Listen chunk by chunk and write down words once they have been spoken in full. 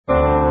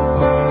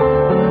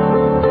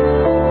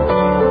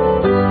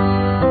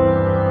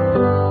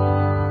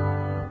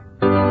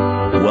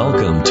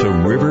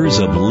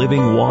Rivers of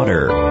Living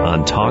Water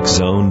on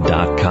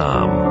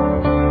TalkZone.com.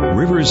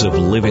 Rivers of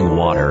Living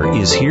Water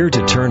is here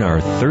to turn our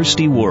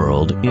thirsty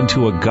world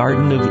into a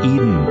Garden of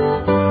Eden,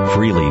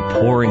 freely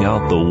pouring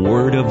out the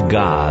Word of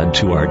God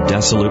to our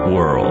desolate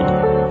world.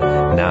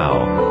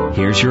 Now,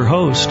 here's your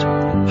host,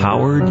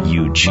 Howard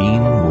Eugene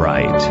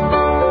Wright.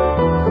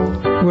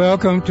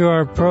 Welcome to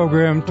our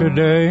program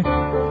today.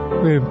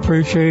 We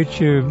appreciate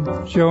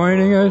you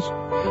joining us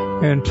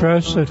and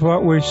trust that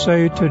what we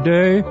say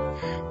today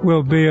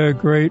will be a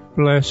great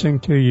blessing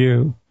to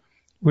you.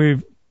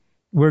 We're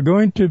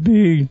going to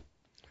be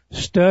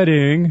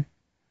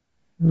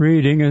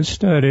reading and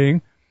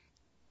studying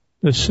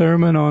the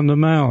Sermon on the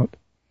Mount,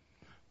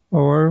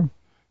 or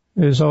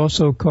is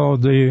also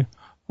called the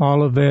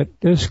Olivet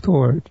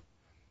Discourse.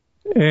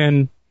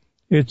 And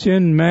it's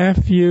in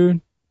Matthew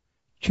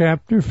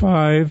chapter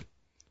 5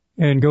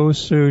 and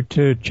goes through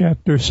to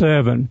chapter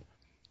 7.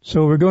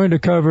 So we're going to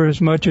cover as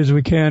much as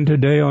we can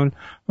today on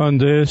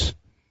this.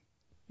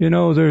 You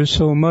know, there's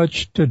so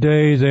much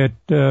today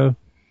that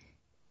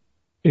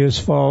is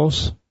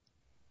false,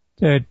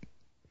 that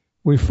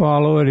we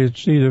follow it.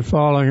 It's either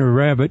following a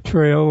rabbit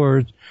trail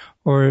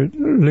or it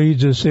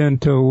leads us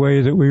into a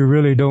way that we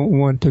really don't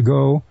want to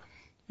go.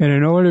 And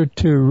in order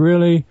to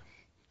really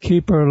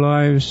keep our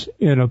lives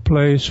in a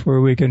place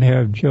where we can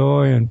have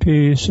joy and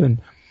peace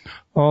and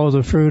all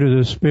the fruit of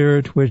the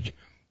Spirit, which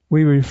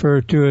we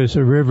refer to as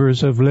the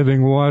rivers of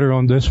living water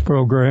on this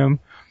program.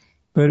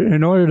 But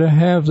in order to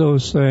have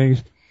those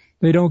things,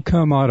 they don't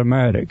come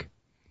automatic.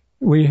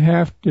 We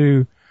have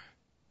to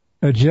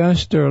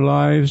adjust our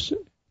lives.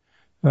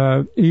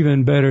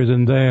 Even better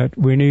than that,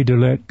 we need to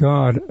let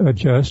God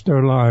adjust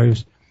our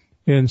lives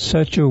in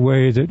such a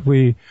way that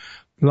we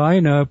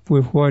line up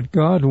with what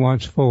God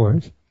wants for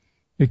us.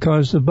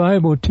 Because the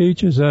Bible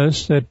teaches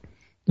us that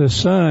the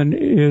Son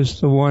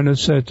is the one that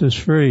sets us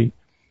free.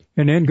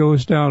 And then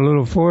goes down a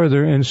little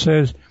further and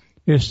says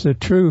it's the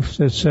truth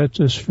that sets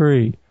us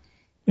free.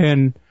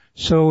 And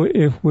so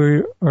if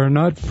we are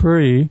not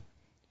free,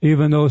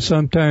 even though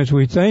sometimes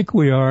we think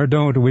we are,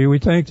 don't we? We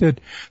think that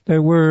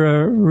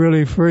we're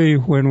really free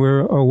when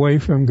we're away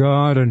from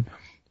God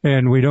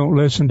and we don't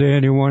listen to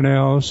anyone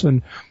else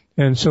and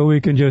so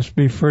we can just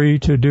be free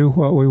to do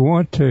what we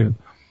want to.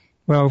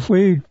 Well, if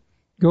we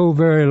go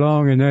very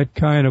long in that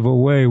kind of a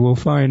way, we'll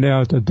find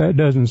out that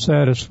doesn't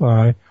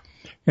satisfy,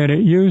 and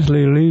it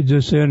usually leads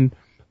us in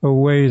a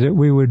way that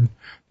we would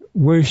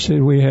wish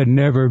that we had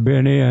never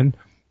been in.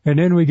 And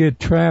then we get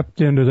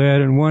trapped into that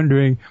and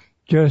wondering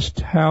just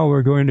how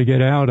we're going to get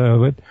out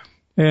of it.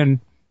 And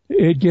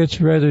it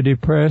gets rather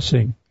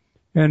depressing.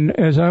 And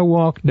as I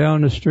walk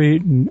down the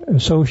street and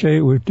associate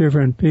with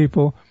different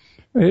people,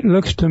 it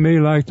looks to me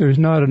like there's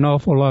not an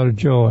awful lot of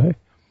joy,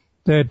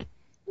 that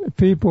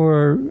people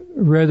are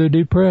rather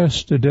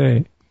depressed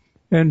today.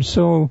 And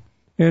so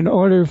in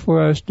order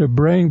for us to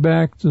bring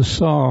back the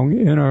song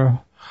in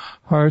our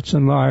hearts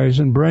and lives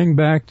and bring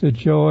back the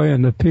joy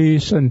and the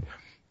peace and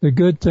the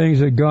good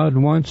things that God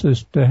wants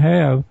us to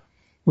have,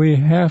 we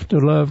have to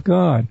love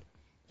God.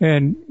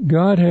 And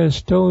God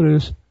has told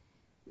us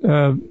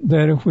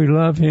that if we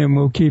love Him,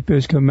 we'll keep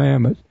His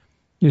commandments.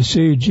 You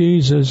see,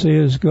 Jesus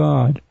is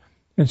God.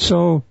 And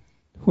so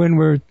when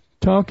we're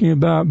talking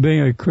about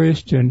being a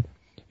Christian,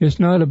 it's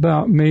not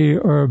about me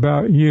or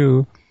about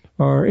you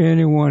or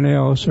anyone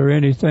else or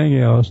anything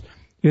else.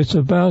 It's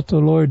about the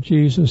Lord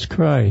Jesus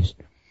Christ.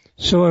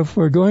 So if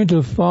we're going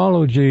to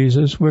follow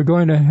Jesus, we're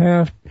going to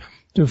have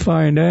to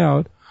find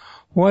out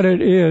what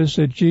it is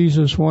that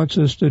Jesus wants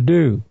us to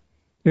do.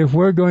 If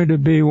we're going to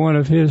be one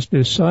of His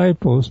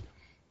disciples,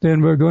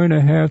 then we're going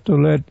to have to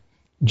let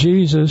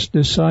Jesus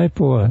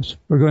disciple us.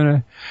 We're going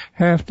to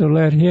have to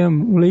let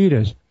Him lead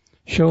us,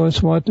 show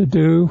us what to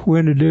do,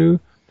 when to do,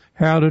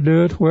 how to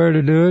do it, where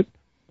to do it,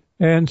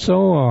 and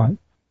so on.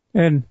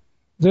 And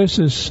this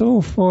is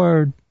so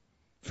far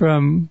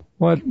from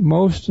what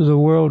most of the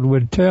world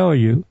would tell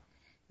you.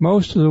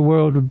 Most of the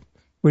world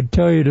would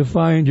tell you to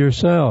find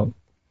yourself.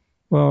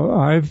 Well,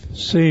 I've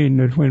seen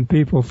that when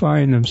people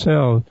find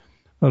themselves,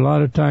 a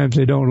lot of times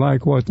they don't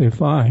like what they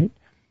find.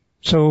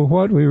 So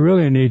what we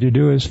really need to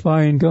do is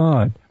find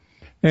God.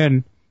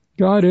 And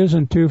God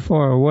isn't too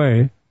far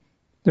away.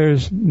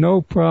 There's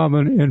no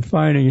problem in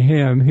finding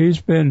Him. He's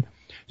been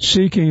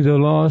seeking the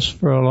lost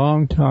for a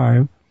long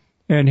time,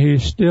 and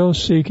He's still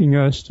seeking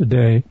us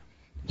today.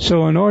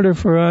 So in order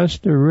for us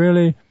to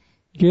really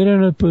get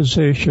in a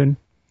position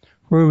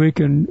where we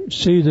can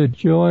see the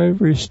joy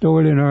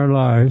restored in our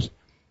lives,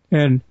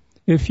 and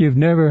if you've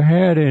never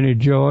had any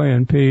joy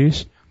and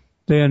peace,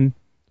 then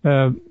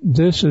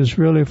this is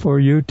really for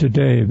you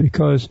today,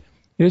 because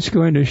it's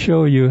going to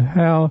show you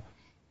how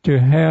to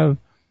have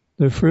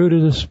the fruit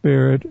of the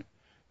Spirit,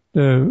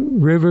 the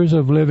rivers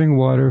of living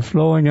water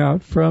flowing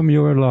out from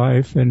your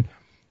life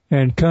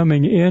and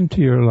coming into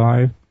your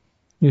life.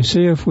 You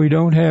see, if we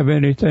don't have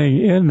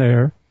anything in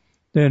there,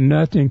 then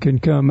nothing can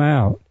come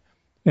out.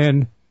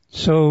 And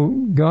so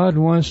God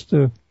wants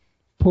to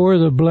pour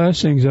the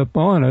blessings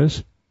upon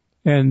us,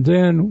 and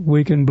then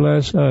we can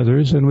bless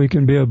others, and we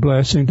can be a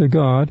blessing to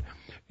God,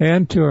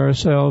 and to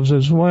ourselves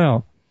as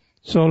well.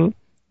 So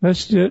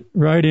let's get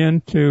right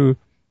into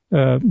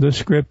the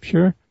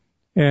scripture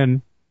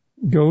and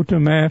go to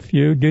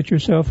Matthew. Get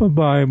yourself a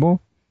Bible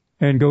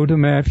and go to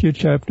Matthew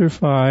chapter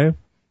 5,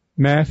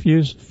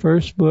 Matthew's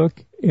first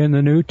book in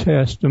the New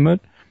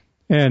Testament,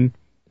 and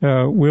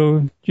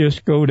we'll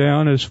just go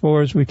down as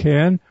far as we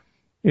can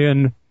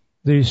in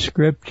these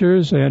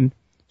scriptures and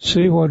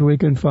see what we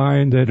can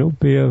find that will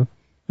be a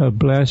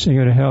blessing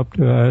and a help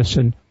to us.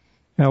 And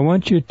I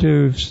want you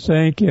to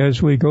think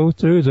as we go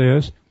through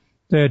this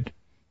that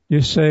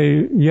you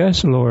say,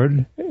 yes,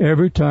 Lord,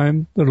 every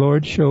time the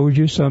Lord shows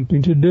you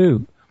something to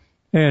do.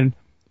 And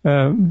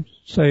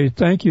say,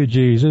 thank you,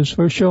 Jesus,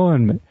 for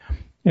showing me.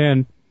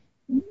 And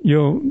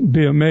you'll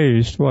be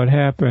amazed what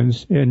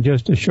happens in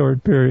just a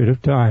short period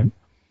of time.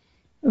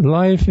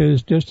 Life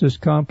is just as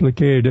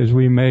complicated as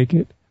we make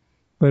it.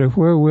 But if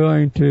we're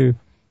willing to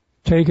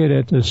take it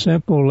at the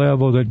simple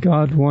level that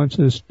God wants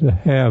us to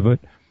have it,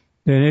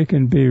 then it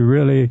can be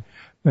really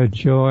a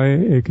joy.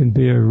 It can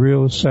be a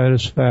real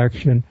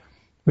satisfaction.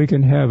 We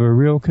can have a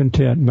real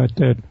contentment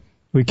that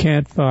we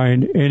can't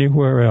find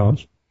anywhere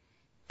else.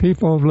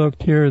 People have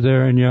looked here,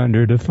 there, and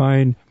yonder to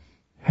find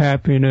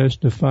happiness,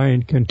 to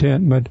find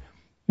contentment,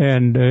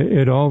 and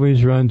it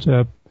always runs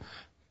up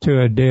to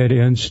a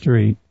dead-end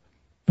street.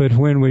 But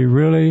when we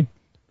really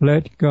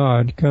let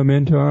God come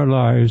into our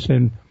lives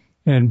and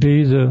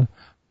be the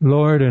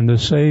Lord and the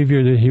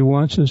Savior that He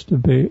wants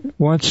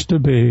to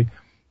be,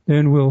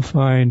 then we'll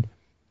find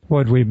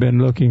what we've been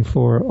looking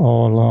for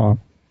all along.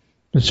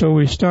 And so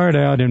we start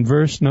out in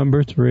verse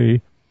number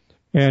 3,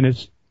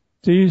 and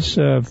these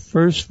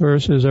first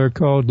verses are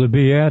called the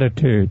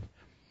Beatitudes.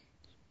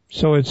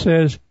 So it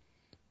says,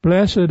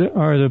 blessed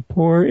are the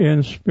poor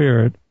in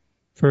spirit,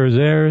 for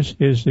theirs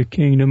is the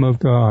kingdom of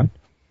God.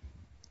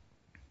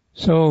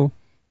 So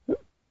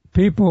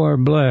people are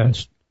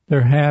blessed.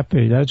 They're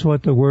happy. That's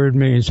what the word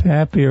means.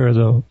 Happy are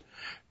those,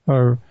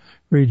 or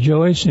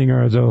rejoicing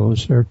are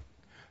those, or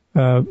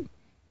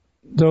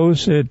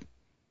those that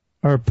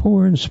are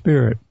poor in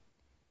spirit.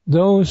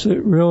 Those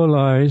that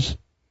realize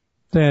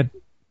that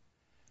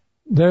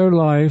their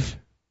life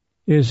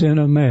is in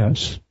a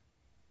mess.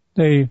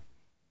 They're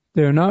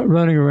not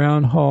running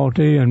around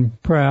haughty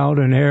and proud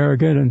and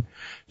arrogant and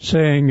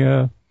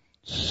saying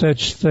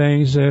such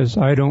things as,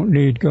 I don't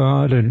need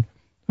God and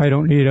I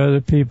don't need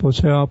other people's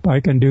help. I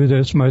can do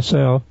this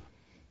myself.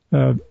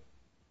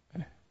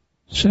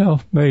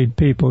 Self-made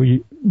people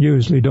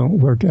usually don't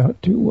work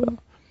out too well.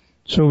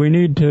 So we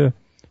need to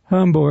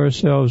humble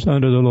ourselves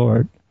under the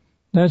Lord.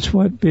 That's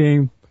what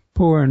being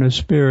poor in the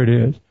spirit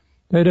is.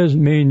 That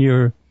doesn't mean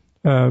you're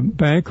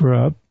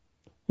bankrupt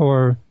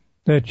or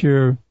that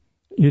you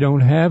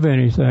don't have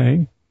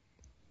anything.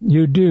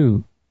 You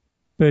do.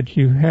 But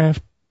you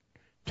have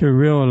to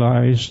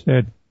realize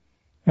that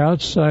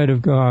outside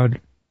of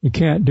God, you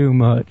can't do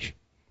much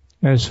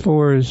as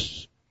far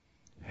as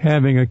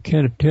having a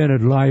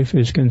contented life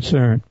is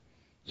concerned.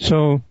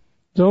 So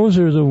those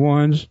are the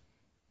ones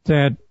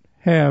that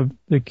have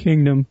the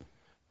kingdom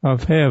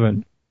of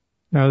heaven.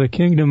 Now, the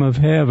kingdom of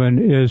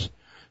heaven is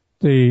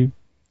the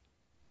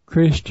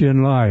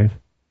Christian life.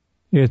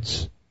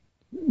 It's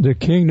the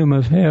kingdom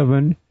of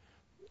heaven,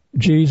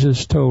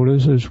 Jesus told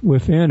us, is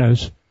within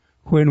us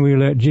when we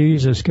let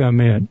Jesus come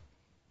in.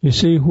 You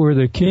see, where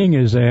the king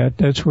is at,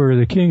 that's where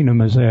the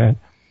kingdom is at.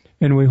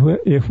 And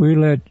if we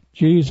let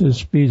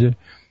Jesus be the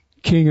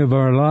king of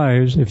our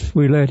lives, if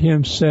we let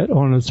him sit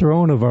on the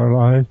throne of our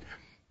lives,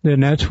 then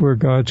that's where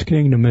God's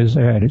kingdom is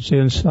at. It's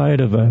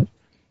inside of us.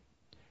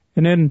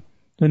 And then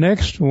the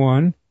next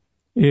one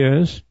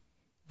is,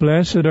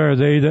 blessed are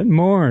they that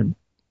mourn,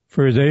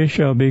 for they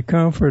shall be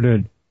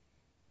comforted.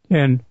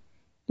 And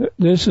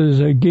this is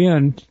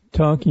again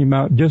talking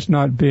about just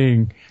not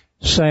being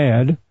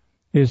sad.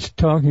 It's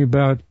talking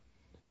about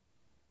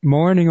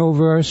mourning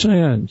over our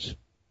sins,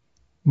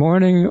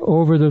 mourning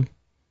over the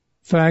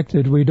fact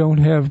that we don't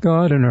have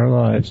God in our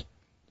lives.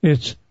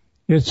 It's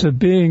a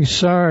being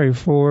sorry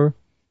for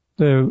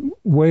the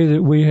way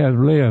that we have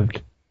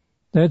lived.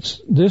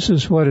 This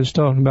is what it's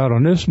talking about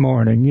on this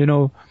morning. You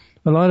know,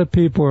 a lot of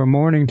people are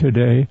mourning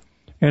today,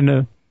 and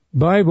the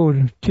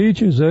Bible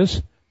teaches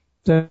us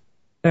that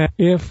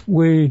if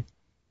we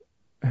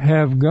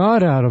have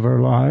God out of our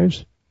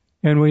lives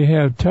and we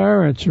have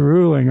tyrants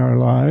ruling our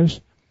lives,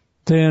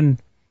 then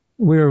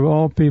we're of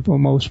all people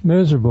most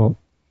miserable.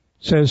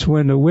 It says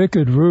when the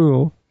wicked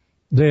rule,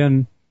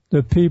 then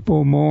the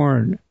people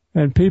mourn.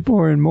 And people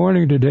are in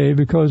mourning today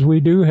because we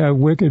do have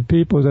wicked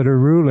people that are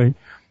ruling,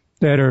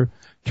 that are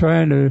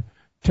trying to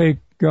take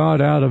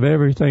God out of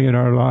everything in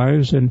our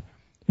lives, and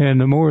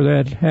the more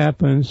that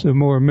happens, the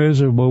more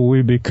miserable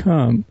we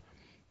become.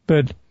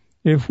 But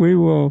if we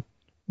will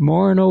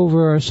mourn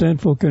over our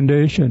sinful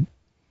condition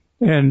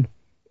and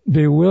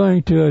be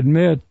willing to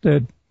admit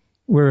that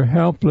we're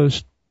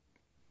helpless,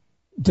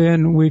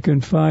 then we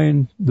can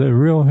find the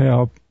real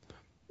help,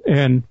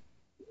 and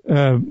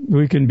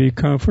we can be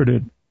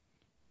comforted.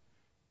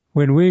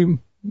 When we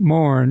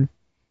mourn,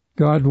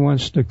 God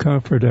wants to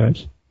comfort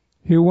us.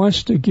 He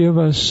wants to give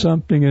us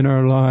something in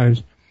our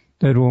lives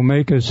that will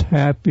make us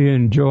happy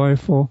and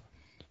joyful.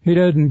 He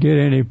doesn't get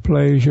any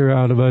pleasure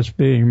out of us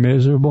being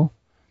miserable.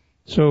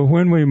 So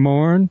when we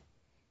mourn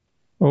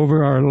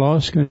over our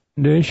lost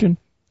condition,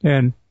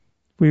 and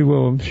we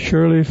will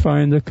surely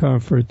find the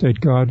comfort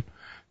that God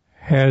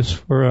has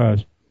for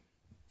us.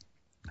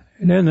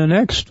 And then the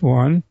next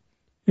one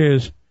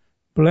is,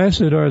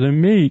 blessed are the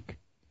meek,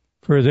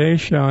 for they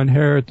shall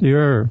inherit the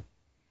earth.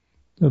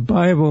 The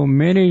Bible,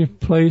 many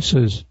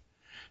places,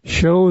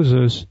 shows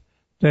us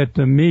that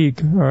the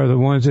meek are the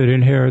ones that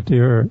inherit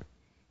the earth.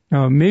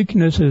 Now,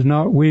 meekness is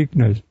not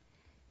weakness.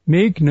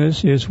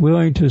 Meekness is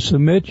willing to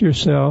submit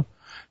yourself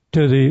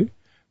to the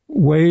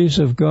ways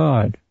of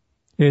God.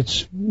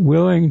 It's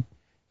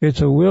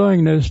a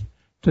willingness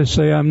to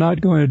say, I'm not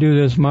going to do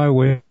this my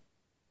way.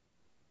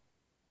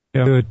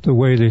 I do it the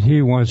way that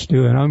He wants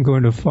to, and I'm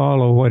going to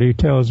follow what He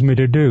tells me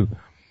to do.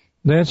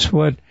 That's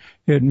what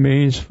it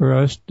means for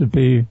us to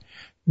be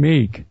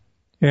meek.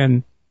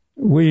 And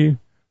we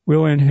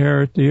will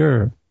inherit the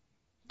earth.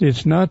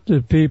 It's not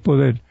the people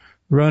that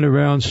run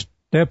around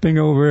stepping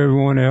over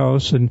everyone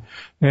else and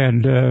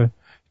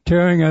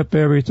tearing up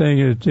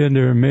everything that's in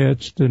their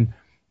midst, and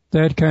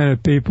that kind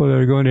of people that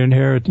are going to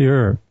inherit the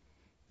earth,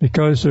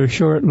 because they're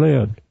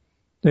short-lived.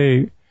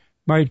 They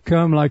might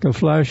come like a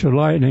flash of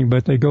lightning,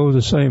 but they go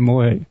the same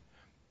way.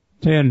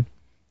 And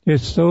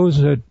it's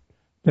those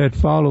that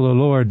follow the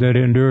Lord that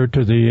endure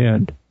to the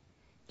end.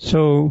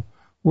 So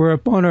we're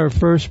upon our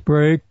first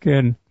break,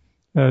 and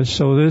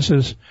so this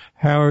is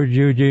Howard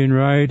Eugene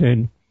Wright,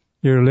 and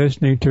you're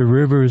listening to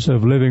Rivers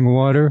of Living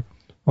Water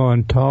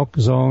on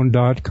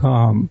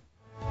TalkZone.com.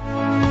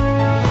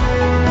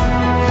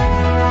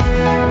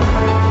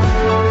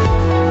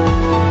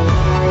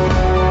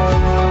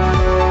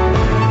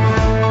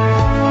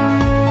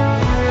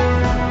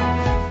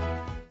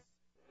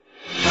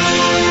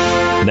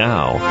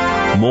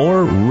 Now,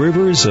 more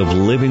Rivers of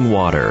Living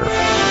Water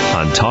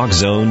on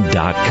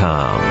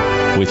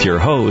TalkZone.com with your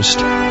host,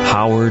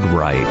 Howard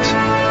Wright.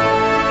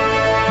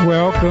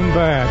 Welcome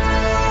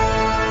back.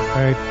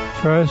 I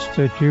trust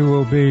that you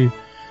will be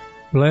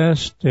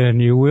blessed,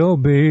 and you will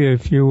be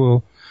if you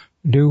will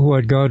do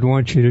what God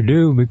wants you to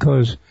do,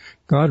 because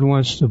God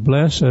wants to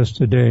bless us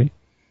today.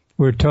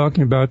 We're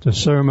talking about the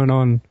Sermon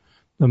on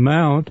the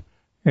Mount,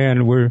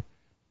 and we're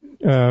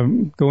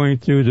going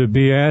through the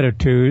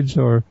Beatitudes,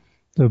 or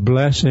the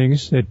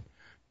blessings that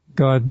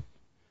God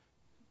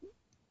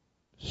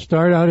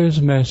started out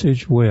His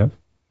message with.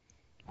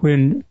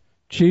 When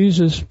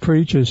Jesus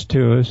preaches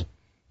to us,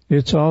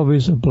 it's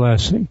always a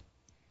blessing.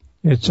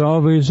 It's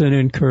always an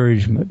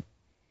encouragement.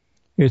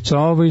 It's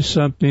always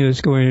something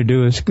that's going to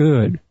do us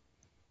good,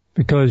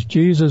 because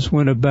Jesus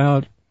went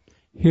about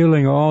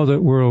healing all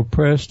that were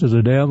oppressed of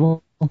the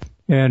devil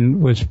and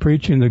was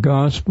preaching the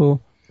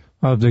gospel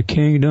of the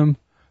kingdom.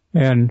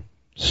 And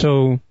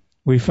so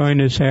we find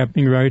this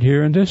happening right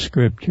here in this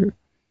scripture.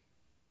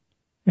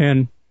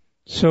 And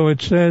so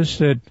it says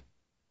that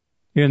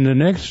in the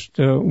next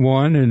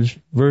one, in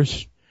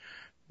verse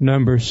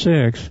number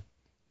 6,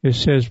 it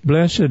says,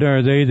 blessed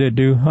are they that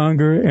do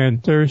hunger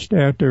and thirst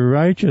after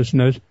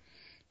righteousness,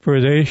 for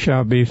they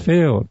shall be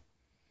filled.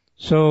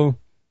 So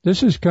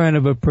this is kind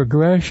of a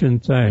progression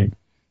thing.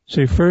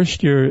 See,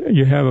 first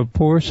you have a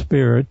poor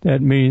spirit.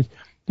 That means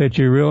that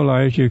you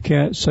realize you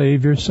can't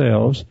save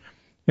yourselves.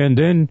 And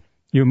then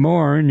you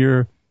mourn,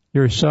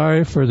 you're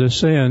sorry for the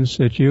sins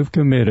that you've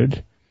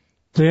committed.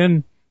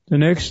 Then the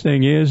next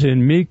thing is,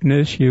 in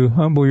meekness, you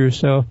humble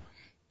yourself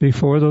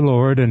before the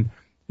Lord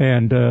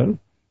and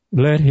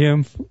let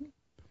Him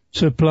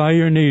supply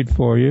your need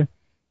for you.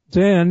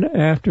 Then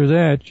after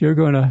that, you're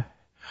going to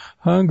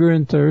hunger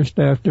and thirst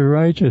after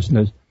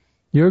righteousness.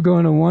 You're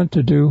going to want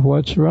to do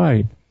what's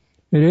right.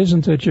 It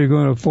isn't that you're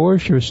going to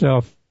force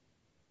yourself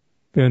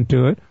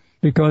into it,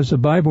 because the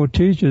Bible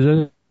teaches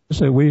us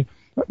that we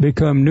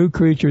become new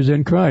creatures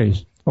in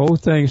Christ.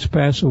 Old things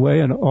pass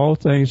away and all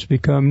things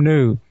become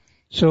new.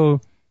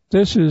 So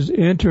this is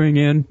entering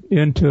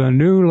into a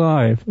new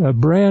life, a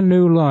brand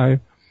new life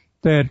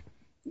that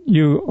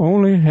you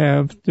only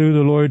have through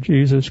the Lord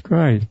Jesus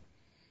Christ.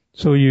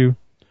 So you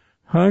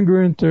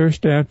hunger and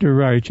thirst after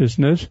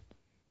righteousness,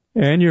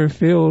 and you're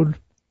filled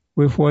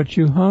with what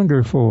you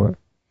hunger for.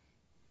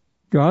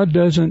 God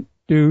doesn't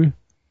do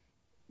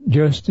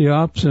just the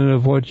opposite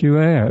of what you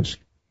ask.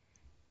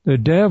 The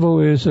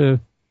devil is a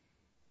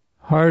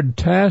hard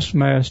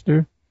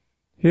taskmaster.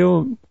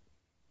 He'll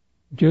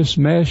just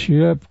mess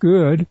you up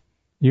good.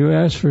 You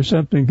ask for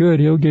something good,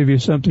 he'll give you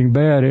something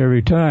bad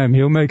every time.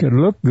 He'll make it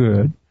look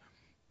good,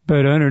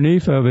 but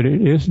underneath of it,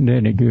 it isn't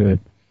any good.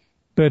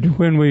 But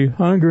when we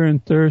hunger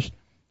and thirst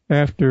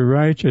after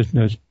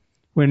righteousness,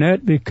 when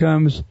that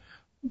becomes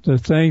the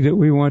thing that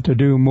we want to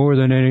do more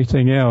than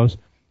anything else,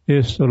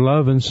 is to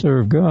love and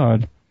serve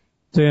God,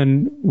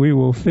 then we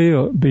will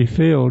be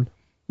filled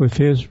with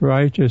His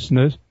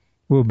righteousness.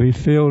 We'll be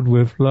filled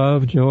with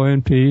love, joy,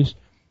 and peace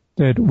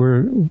that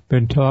we've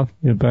been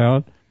talking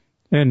about.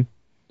 And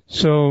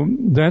so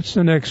that's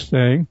the next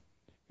thing.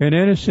 And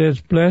then it says,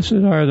 blessed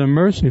are the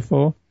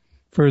merciful,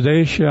 for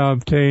they shall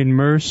obtain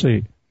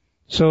mercy.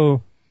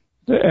 So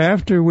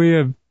after we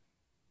have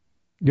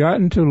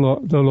gotten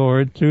to the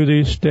Lord through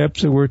these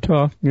steps that we're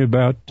talking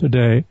about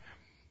today,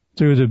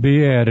 through the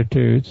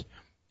Beatitudes,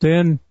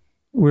 then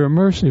we're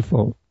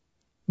merciful.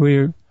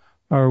 We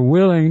are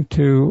willing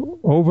to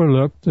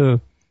overlook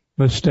the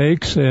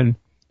mistakes and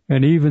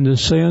even the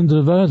sins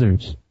of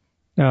others.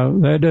 Now,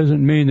 that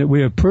doesn't mean that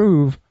we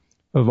approve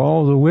of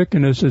all the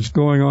wickedness that's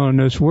going on in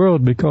this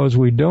world, because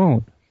we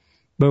don't.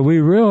 But we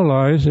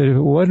realize that if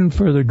it wasn't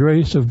for the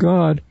grace of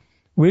God,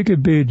 we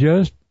could be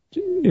just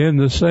in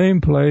the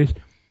same place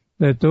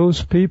that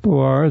those people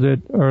are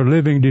that are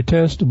living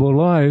detestable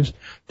lives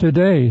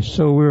today.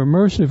 So we're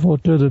merciful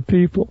to the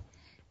people.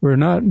 We're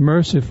not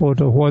merciful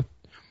to what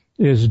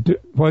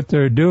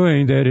they're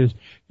doing that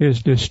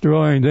is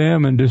destroying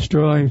them and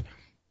destroying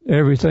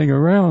everything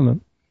around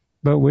them.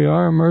 But we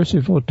are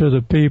merciful to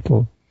the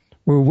people.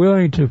 We're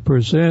willing to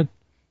present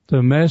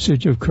the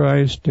message of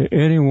Christ to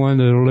anyone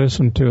that will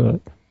listen to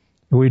it.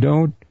 We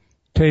don't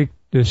take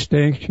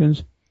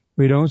distinctions.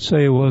 We don't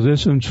say, well,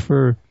 this one's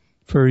for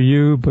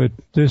you, but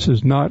this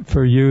is not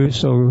for you,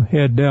 so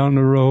head down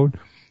the road.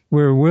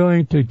 We're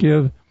willing to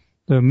give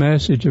the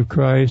message of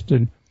Christ,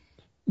 and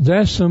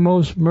that's the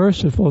most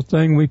merciful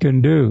thing we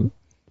can do,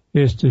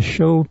 is to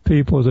show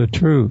people the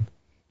truth,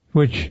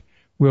 which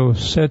will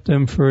set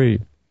them free.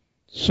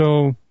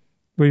 So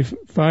we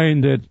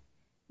find that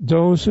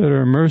those that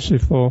are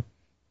merciful,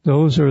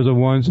 those are the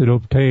ones that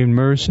obtain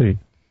mercy.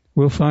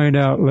 We'll find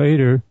out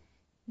later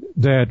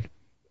that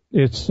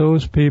it's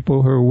those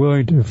people who are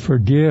willing to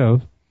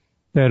forgive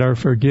that are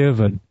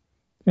forgiven.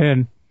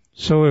 And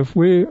so if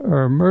we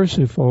are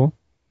merciful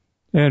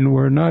and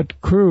we're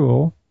not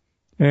cruel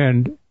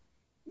and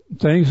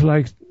things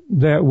like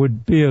that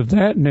would be of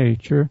that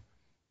nature,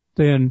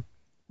 then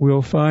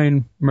we'll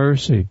find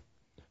mercy.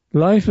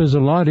 Life is a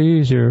lot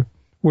easier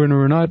when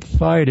we're not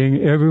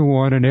fighting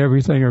everyone and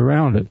everything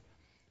around it,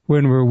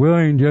 when we're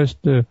willing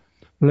just to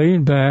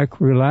lean back,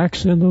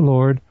 relax in the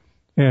Lord,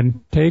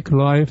 and take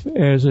life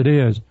as it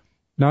is,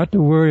 not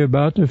to worry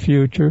about the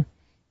future,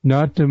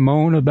 not to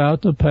moan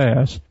about the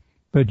past,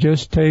 but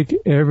just take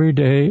every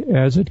day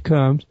as it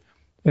comes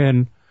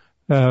and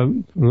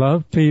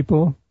love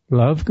people,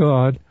 love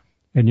God,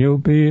 and you'll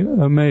be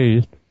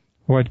amazed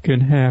what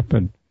can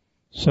happen.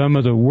 Some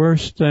of the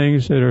worst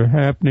things that are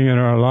happening in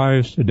our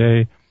lives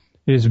today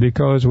is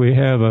because we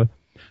have a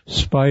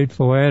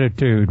spiteful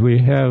attitude.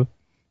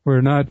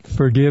 We're not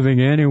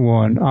forgiving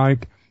anyone.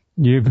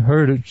 You've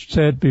heard it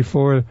said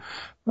before,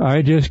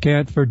 I just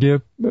can't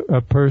forgive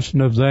a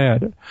person of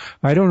that.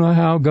 I don't know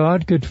how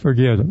God could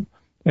forgive them.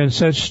 And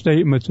such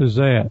statements as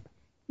that.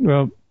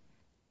 Well,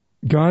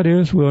 God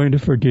is willing to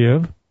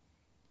forgive,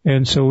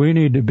 and so we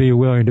need to be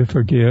willing to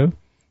forgive.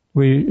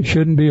 We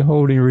shouldn't be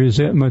holding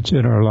resentments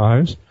in our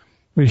lives.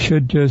 We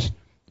should just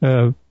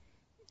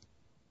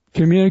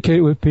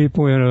communicate with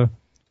people in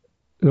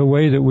the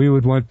way that we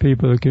would want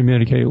people to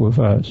communicate with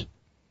us.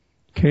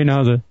 Okay,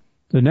 now the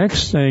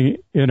next thing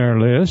in our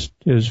list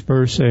is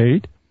verse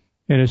 8,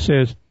 and it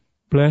says,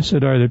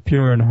 Blessed are the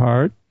pure in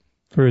heart,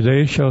 for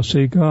they shall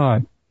see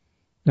God.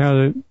 Now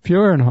the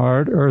pure in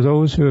heart are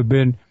those who have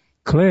been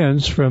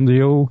cleansed from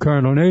the old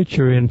carnal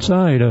nature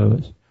inside of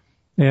us.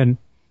 And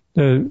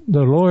the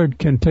Lord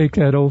can take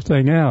that old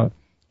thing out.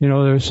 You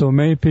know, there's so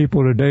many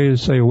people today that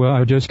say, well,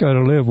 I just got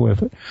to live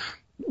with it.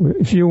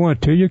 If you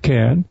want to, you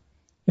can.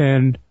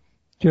 And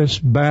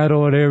just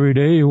battle it every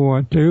day you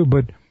want to,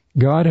 but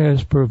God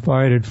has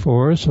provided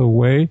for us a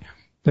way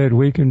that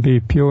we can be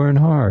pure in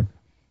heart.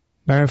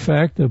 Matter of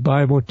fact, the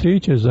Bible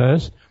teaches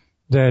us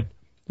that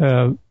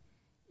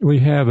we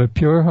have a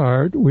pure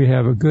heart, we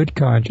have a good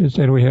conscience,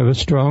 and we have a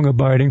strong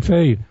abiding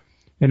faith.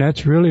 And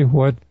that's really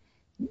what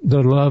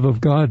the love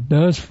of God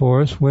does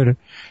for us when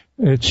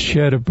it's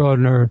shed abroad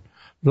in our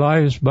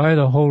lives by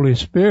the Holy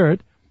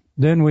Spirit.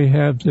 Then we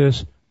have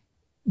this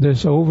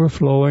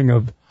overflowing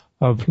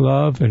of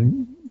love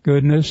and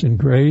goodness and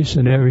grace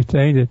and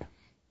everything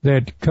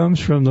that comes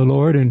from the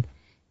Lord and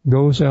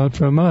goes out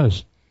from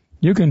us.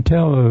 You can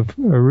tell a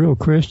real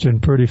Christian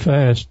pretty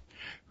fast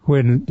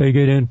when they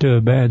get into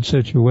a bad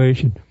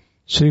situation.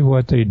 See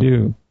what they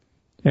do.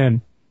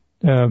 And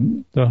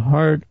the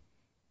heart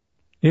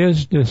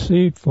is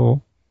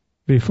deceitful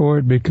before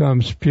it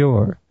becomes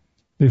pure,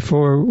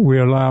 before we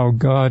allow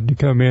God to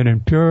come in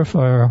and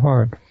purify our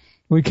heart.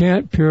 We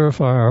can't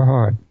purify our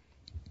heart.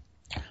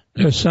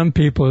 There's some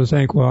people who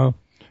think, well,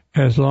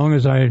 as long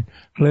as I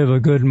live a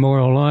good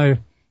moral life,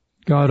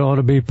 God ought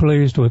to be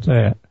pleased with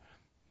that.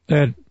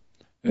 That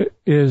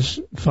is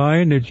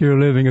fine that you're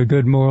living a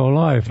good moral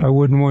life. I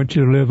wouldn't want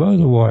you to live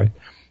otherwise.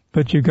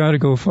 But you've got to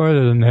go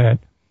farther than that.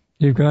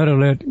 You've got to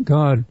let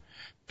God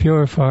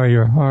purify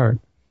your heart.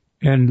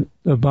 And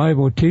the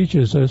Bible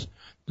teaches us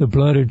the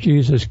blood of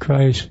Jesus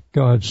Christ,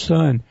 God's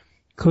Son,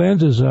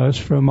 cleanses us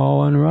from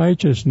all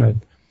unrighteousness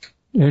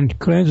and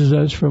cleanses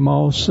us from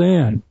all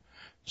sin.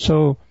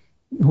 So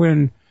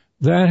when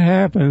that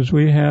happens,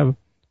 we have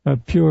a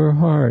pure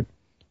heart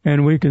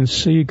and we can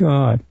see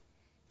God.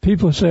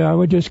 People say,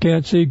 I just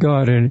can't see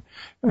God and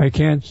I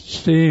can't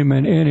see Him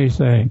in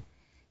anything.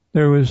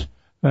 There was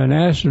an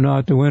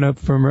astronaut that went up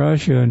from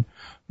Russia and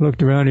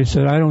looked around. He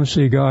said, I don't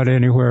see God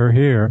anywhere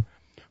here.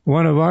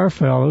 One of our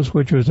fellows,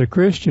 which was a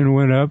Christian,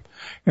 went up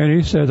and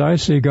he said, I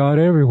see God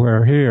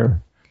everywhere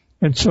here.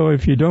 And so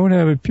if you don't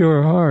have a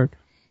pure heart,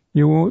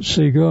 you won't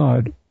see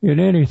God in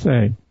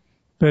anything.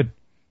 But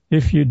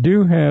if you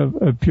do have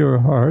a pure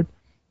heart,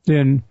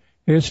 then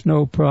it's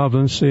no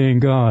problem seeing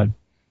God.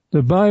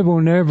 The Bible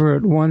never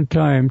at one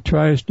time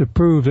tries to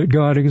prove that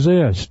God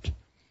exists.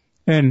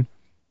 And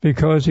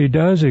because he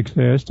does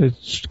exist,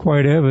 it's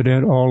quite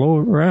evident all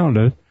around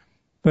us.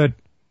 But,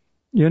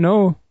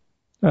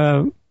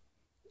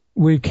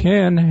 we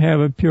can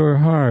have a pure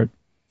heart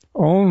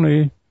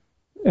only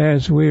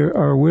as we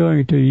are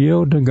willing to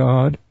yield to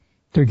God,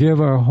 to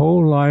give our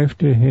whole life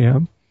to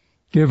him,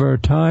 give our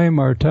time,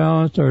 our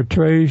talents, our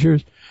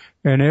treasures,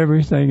 and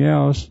everything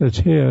else that's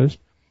his.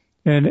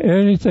 And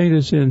anything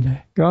that's in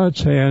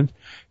God's hands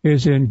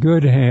is in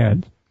good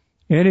hands.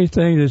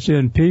 Anything that's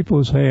in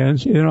people's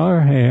hands, in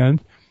our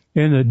hands,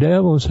 in the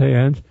devil's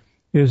hands,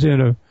 is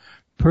in a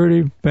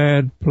pretty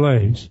bad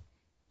place.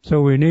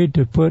 So we need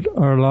to put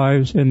our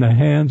lives in the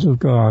hands of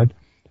God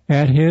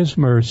at his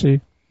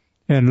mercy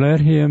and let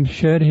him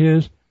shed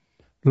his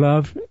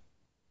love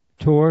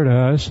toward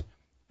us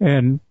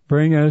and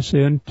bring us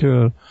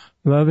into a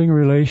loving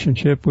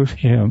relationship with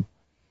him.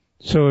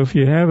 So if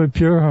you have a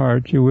pure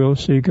heart, you will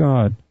see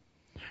God.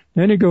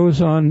 Then he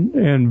goes on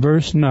in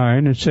verse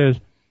 9, it says,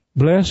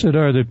 Blessed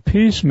are the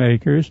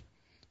peacemakers,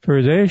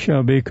 for they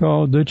shall be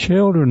called the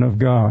children of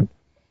God.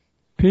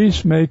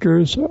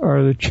 Peacemakers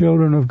are the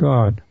children of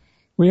God.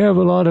 We have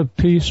a lot of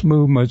peace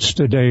movements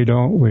today,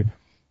 don't we?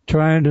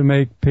 Trying to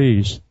make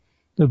peace.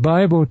 The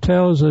Bible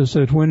tells us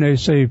that when they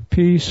say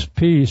peace,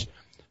 peace,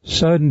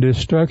 sudden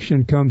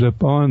destruction comes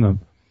upon them.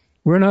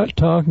 We're not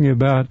talking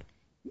about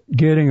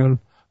getting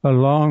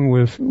along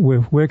with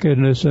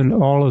wickedness and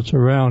all that's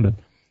around it.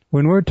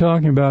 When we're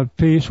talking about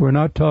peace, we're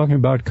not talking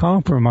about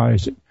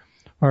compromising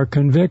our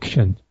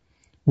convictions.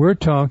 We're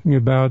talking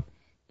about,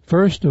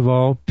 first of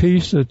all,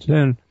 peace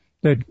that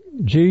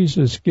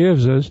Jesus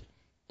gives us,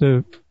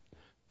 the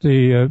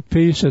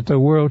peace that the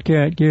world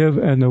can't give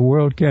and the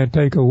world can't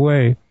take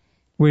away.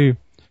 We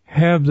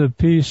have the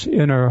peace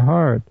in our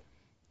heart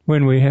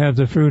when we have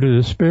the fruit of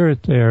the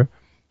Spirit there.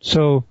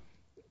 So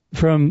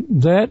from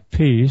that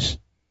peace,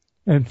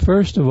 and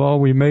first of all,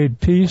 we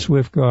made peace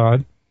with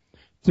God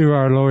through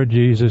our Lord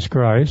Jesus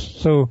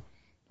Christ. So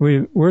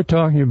we're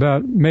talking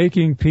about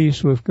making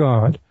peace with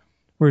God.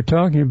 We're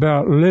talking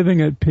about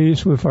living at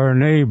peace with our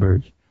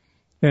neighbors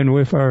and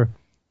with our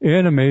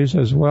enemies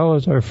as well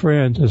as our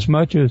friends. As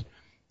much as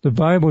the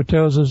Bible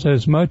tells us,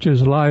 as much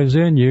as lies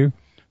in you,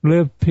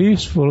 live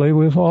peacefully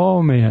with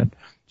all men.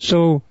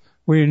 So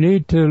we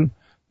need to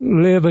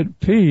live at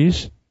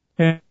peace,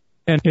 and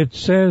it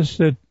says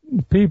that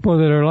people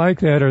that are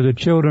like that are the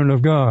children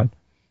of God.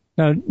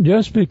 Now,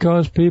 just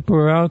because people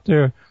are out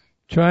there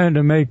trying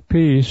to make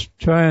peace,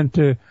 trying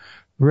to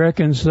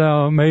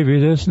reconcile maybe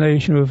this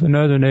nation with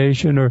another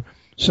nation or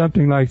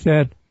something like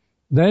that,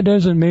 that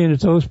doesn't mean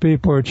that those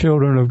people are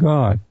children of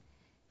God.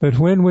 But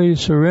when we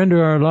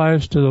surrender our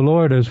lives to the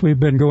Lord, as we've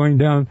been going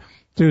down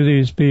through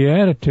these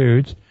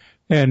Beatitudes,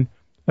 and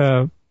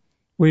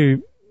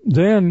we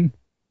then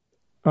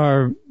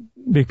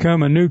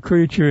become a new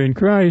creature in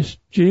Christ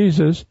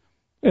Jesus,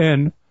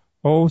 and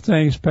old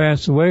things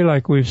pass away,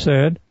 like we've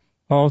said,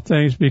 all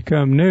things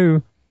become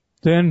new,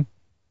 then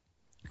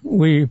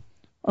we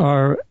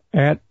are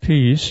at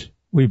peace.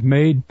 We've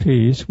made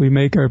peace. We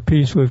make our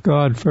peace with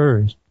God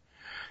first,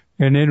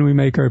 and then we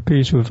make our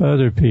peace with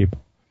other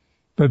people.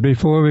 But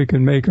before we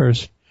can make our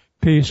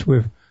peace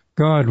with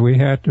God, we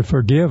have to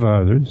forgive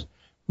others.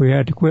 We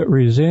have to quit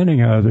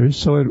resenting others.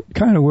 So it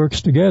kind of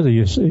works together,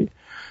 you see.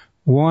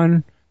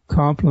 One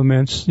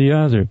complements the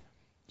other.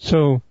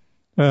 So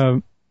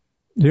the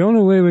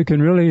only way we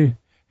can really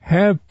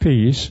have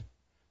peace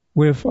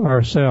with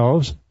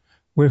ourselves,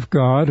 with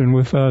God, and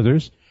with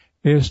others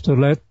is to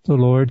let the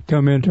Lord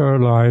come into our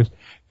lives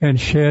and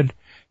shed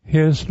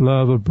his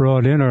love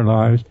abroad in our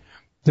lives.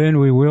 Then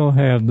we will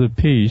have the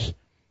peace.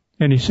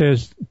 And he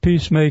says,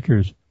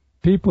 peacemakers,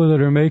 people that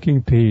are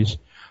making peace,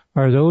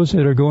 are those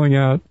that are going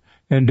out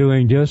and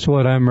doing just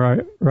what I'm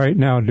right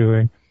now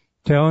doing,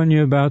 telling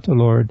you about the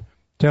Lord,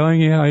 telling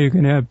you how you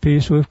can have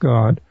peace with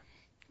God,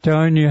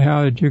 telling you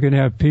how that you can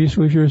have peace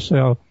with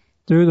yourself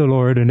through the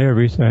Lord and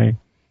everything.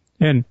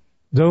 And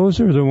those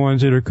are the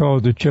ones that are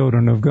called the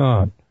children of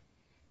God,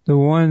 the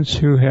ones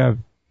who have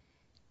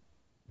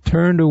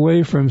turned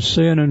away from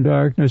sin and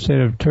darkness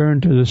and have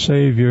turned to the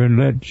Savior and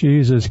let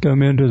Jesus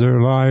come into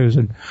their lives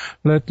and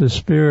let the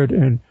Spirit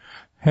and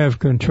have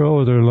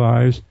control of their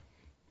lives,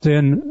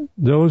 then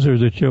those are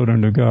the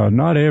children of God,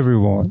 not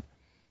everyone.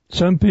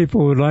 Some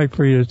people would like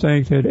for you to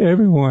think that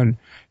everyone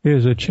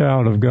is a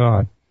child of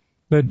God.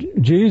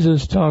 But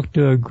Jesus talked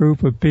to a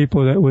group of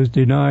people that was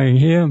denying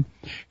him,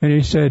 and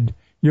he said,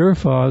 your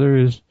father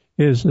is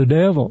the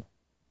devil,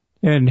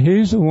 and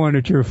he's the one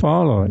that you're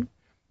following.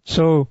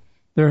 So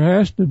there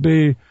has to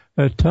be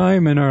a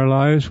time in our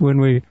lives when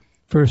we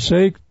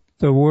forsake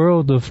the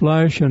world, the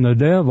flesh, and the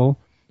devil,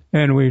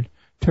 and we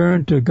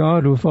turn to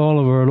God with all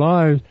of our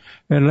lives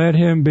and let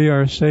Him be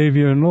our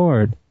Savior and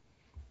Lord.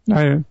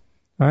 I'm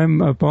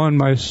upon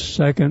my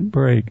second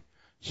break.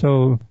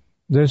 So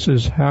this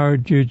is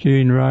Howard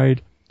Eugene Wright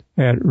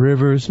at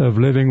Rivers of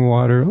Living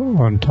Water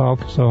on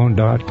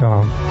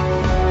TalkZone.com.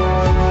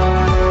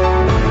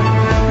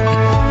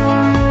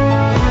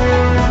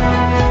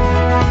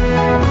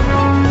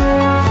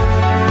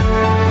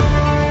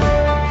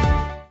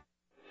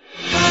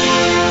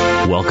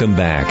 Welcome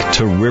back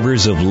to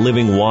Rivers of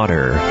Living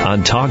Water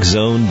on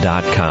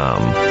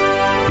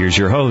TalkZone.com. Here's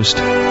your host,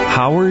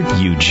 Howard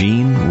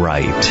Eugene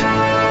Wright.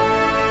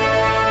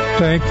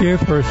 Thank you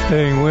for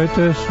staying with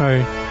us.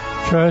 I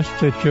trust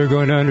that you're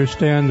going to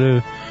understand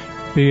the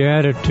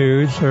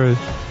Beatitudes or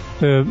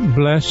the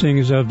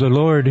blessings of the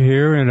Lord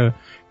here in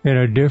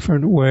a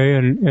different way,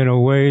 and in a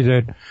way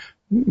that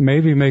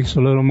maybe makes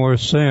a little more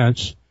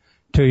sense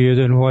to you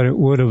than what it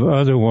would have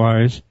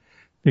otherwise.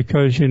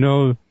 Because,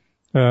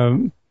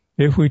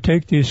 if we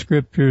take these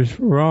scriptures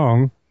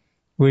wrong,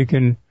 we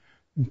can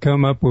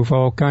come up with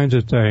all kinds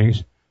of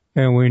things,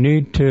 and we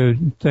need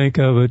to think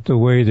of it the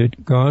way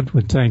that God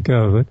would think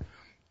of it,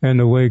 and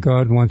the way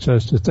God wants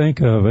us to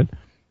think of it.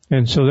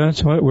 And so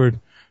that's what we're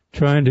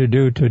trying to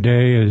do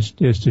today, is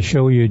to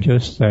show you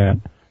just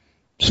that.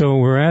 So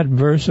we're at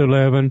verse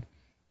 11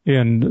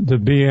 in the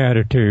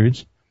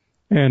Beatitudes,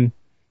 and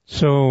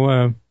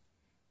so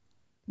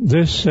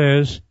this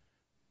says,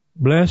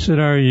 "Blessed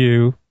are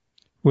you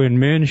when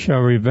men shall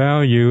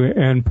revile you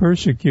and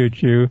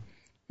persecute you,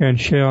 and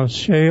shall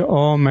say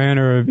all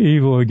manner of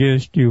evil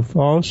against you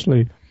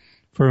falsely,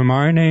 for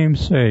my name's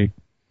sake."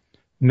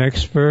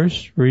 Next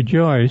verse,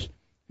 "Rejoice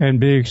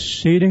and be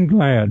exceeding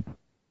glad,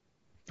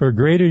 for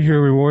great is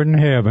your reward in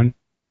heaven,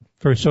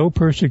 for so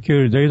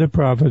persecuted they the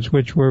prophets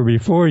which were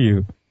before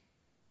you."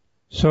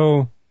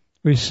 So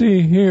we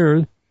see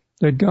here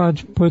that God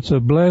puts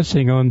a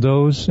blessing on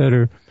those that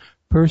are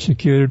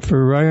persecuted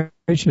for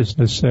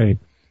righteousness' sake.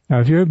 Now,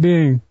 if you're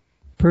being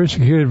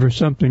persecuted for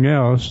something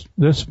else,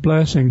 this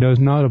blessing does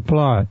not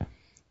apply.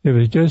 If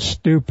it's just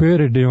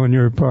stupidity on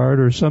your part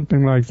or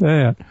something like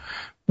that.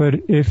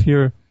 But if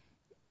you're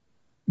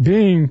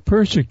being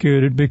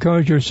persecuted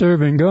because you're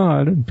serving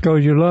God,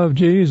 because you love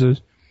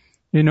Jesus,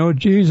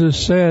 Jesus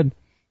said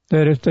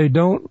that if they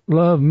don't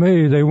love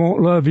me, they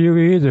won't love you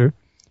either.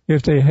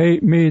 If they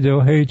hate me,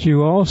 they'll hate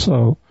you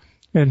also.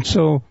 And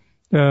so,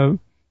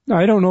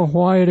 I don't know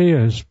why it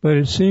is, but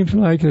it seems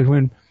like that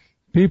when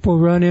people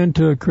run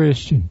into a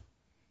Christian,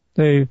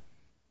 they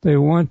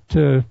want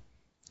to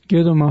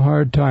give them a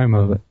hard time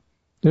of it.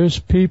 There's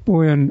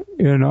people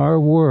in our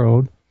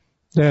world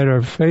that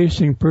are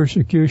facing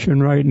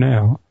persecution right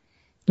now.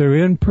 They're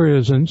in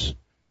prisons.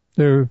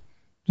 They've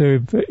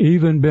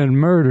even been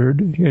murdered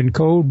in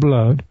cold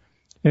blood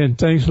and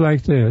things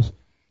like this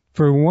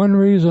for one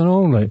reason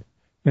only,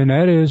 and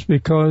that is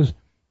because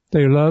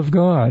they love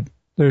God.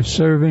 They're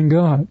serving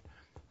God.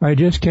 I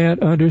just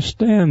can't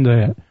understand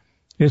that.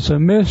 It's a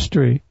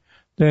mystery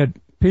that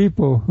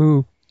people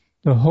who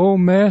the whole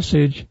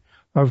message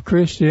of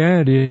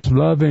Christianity is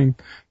loving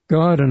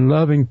God and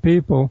loving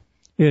people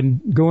in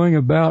going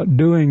about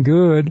doing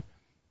good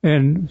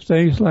and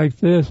things like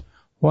this,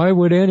 why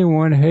would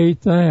anyone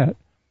hate that?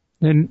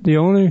 And the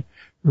only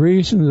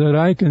reason that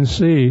I can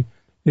see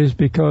is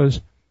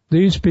because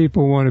these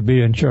people want to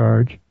be in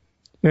charge.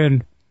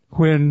 And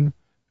when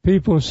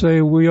people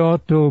say we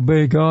ought to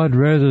obey God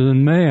rather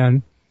than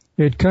man,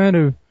 it kind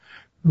of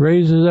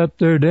raises up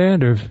their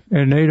dandruff,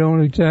 and they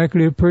don't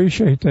exactly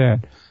appreciate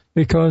that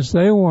because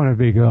they want to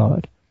be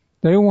God.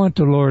 They want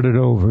to lord it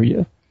over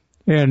you.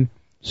 And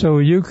so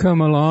you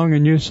come along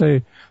and you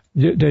say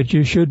that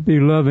you should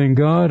be loving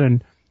God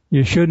and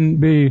you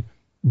shouldn't be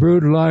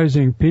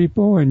brutalizing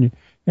people and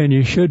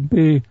you should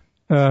be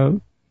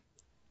have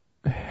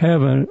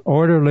an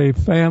orderly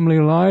family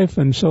life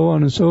and so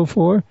on and so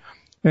forth.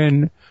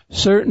 And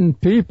certain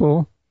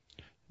people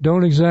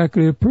don't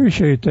exactly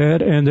appreciate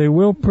that, and they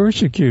will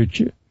persecute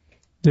you.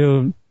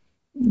 They'll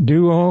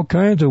do all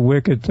kinds of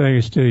wicked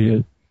things to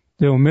you.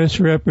 They'll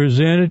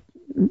misrepresent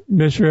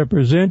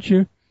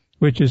you,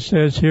 which it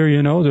says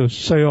here, they'll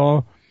say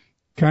all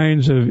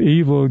kinds of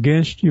evil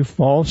against you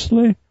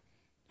falsely.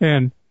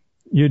 And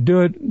they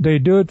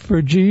do it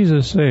for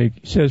Jesus' sake.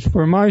 He says,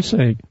 for my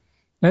sake.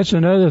 That's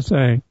another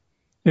thing.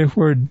 If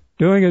we're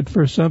doing it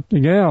for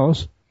something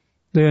else,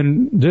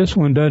 then this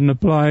one doesn't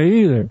apply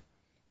either.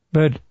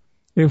 But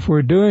if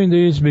we're doing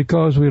these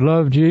because we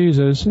love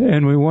Jesus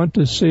and we want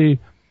to see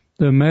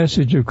the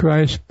message of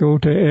Christ go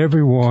to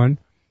everyone,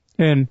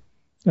 and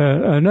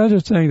another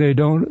thing they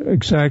don't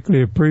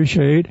exactly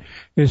appreciate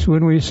is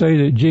when we say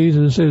that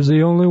Jesus is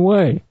the only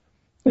way.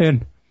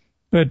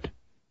 But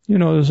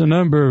there's a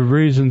number of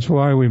reasons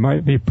why we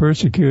might be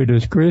persecuted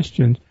as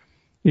Christians,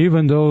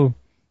 even though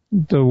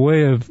the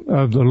way of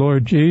the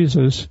Lord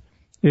Jesus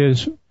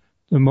is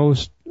the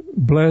most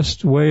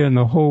blessed way in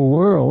the whole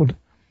world,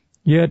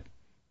 yet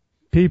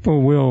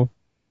people will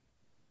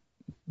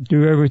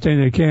do everything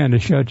they can to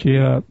shut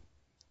you up.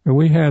 And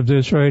we have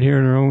this right here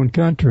in our own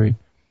country.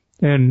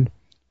 And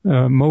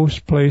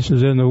most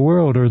places in the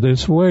world are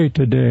this way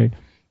today.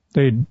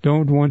 they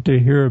don't want to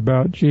hear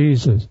about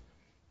Jesus.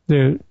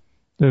 The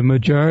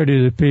majority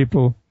of the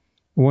people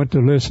want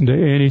to listen to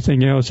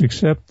anything else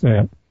except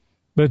that.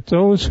 But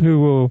those who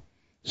will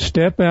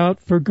step out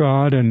for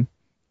God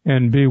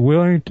and be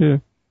willing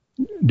to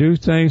do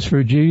things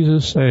for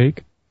Jesus'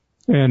 sake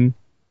and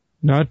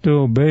not to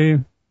obey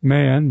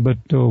man,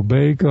 but to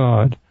obey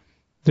God,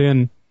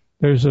 then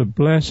there's a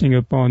blessing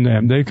upon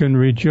them. They can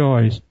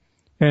rejoice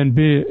and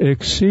be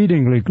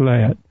exceedingly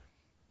glad.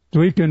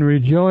 We can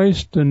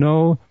rejoice to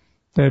know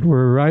that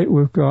we're right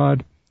with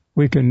God.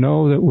 We can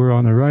know that we're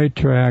on the right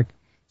track.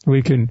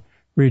 We can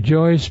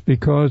rejoice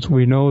because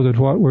we know that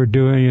what we're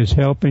doing is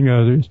helping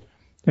others.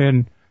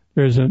 And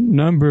there's a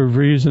number of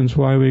reasons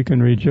why we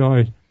can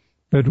rejoice.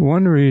 But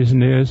one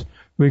reason is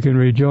we can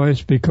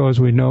rejoice because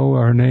we know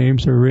our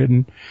names are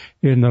written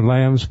in the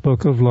Lamb's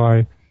Book of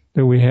Life,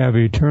 that we have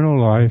eternal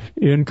life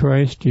in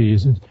Christ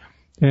Jesus.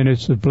 And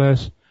it's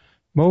the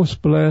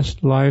most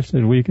blessed life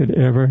that we could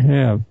ever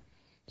have.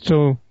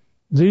 So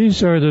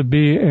these are the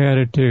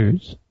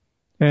Beatitudes.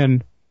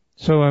 And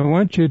so I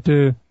want you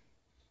to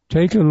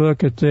take a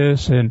look at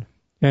this and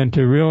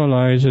to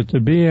realize that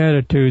the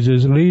Beatitudes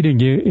is leading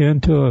you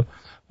into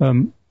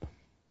a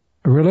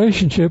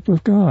relationship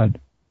with God.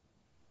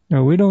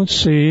 Now, we don't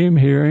see Him,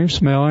 hear Him,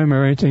 smell Him,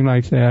 or anything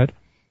like that,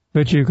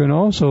 but you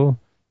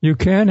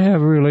can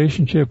have a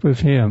relationship with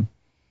Him.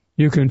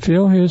 You can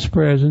feel His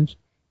presence.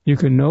 You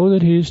can know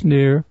that He's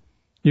near.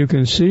 You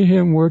can see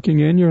Him working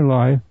in your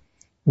life,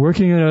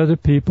 working in other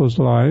people's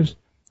lives,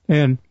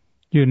 and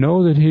you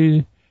know that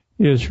He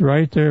is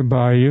right there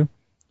by you.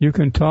 You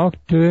can talk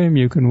to Him.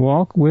 You can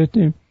walk with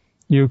Him.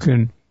 You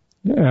can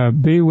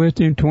be with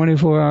Him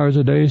 24 hours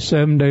a day,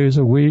 7 days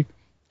a week.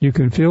 You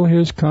can feel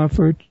His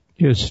comfort,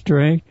 His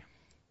strength,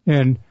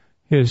 and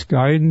His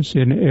guidance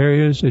in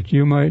areas that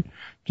you might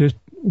just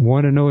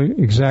want to know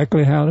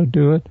exactly how to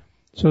do it.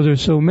 So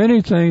there's so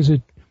many things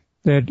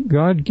that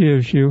God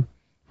gives you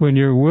when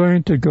you're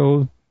willing to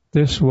go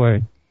this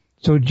way.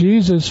 So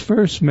Jesus'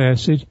 first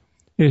message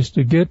is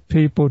to get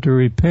people to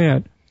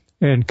repent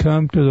and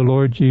come to the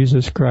Lord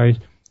Jesus Christ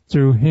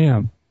through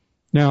Him.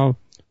 Now,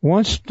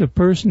 once the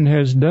person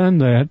has done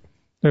that,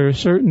 there are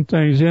certain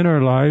things in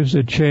our lives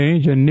that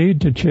change and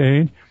need to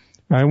change.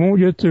 I won't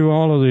get through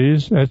all of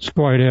these, that's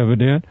quite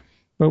evident,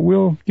 but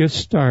we'll get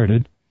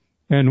started.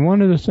 And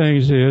one of the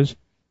things is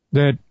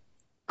that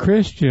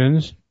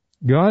Christians,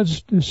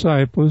 God's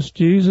disciples,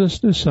 Jesus'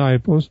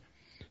 disciples,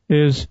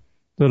 is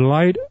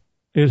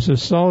the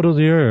salt of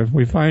the earth.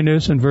 We find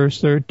this in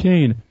verse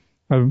 13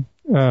 of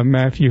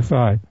Matthew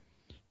 5.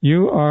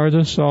 You are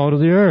the salt of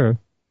the earth.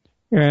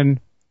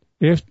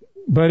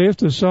 But if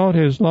the salt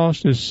has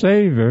lost its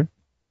savor,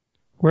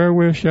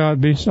 wherewith shall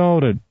it be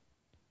salted?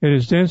 It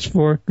is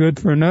thenceforth good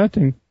for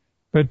nothing,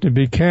 but to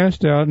be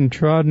cast out and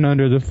trodden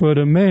under the foot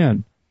of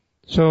men.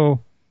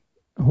 So,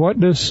 what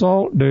does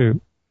salt do?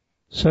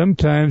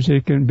 Sometimes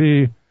it can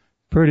be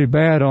pretty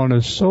bad on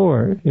a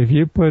sore. If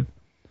you put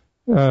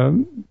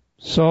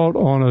salt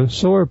on a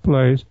sore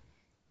place,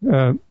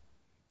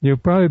 you'll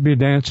probably be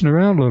dancing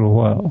around a little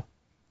while.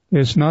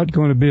 It's not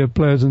going to be a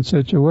pleasant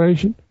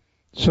situation.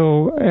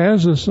 So,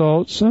 as a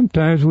salt,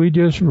 sometimes we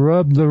just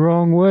rub the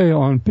wrong way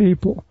on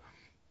people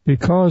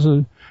because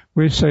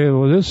we say,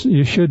 well,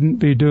 you shouldn't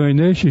be doing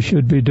this, you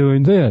should be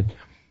doing this.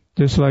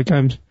 Just like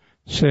I'm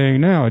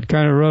saying now, it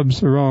kind of rubs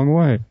the wrong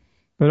way.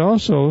 But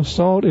also,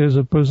 salt is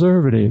a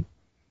preservative.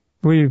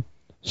 We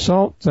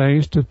salt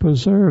things to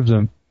preserve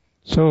them.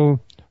 So,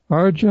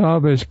 our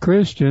job as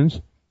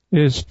Christians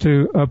is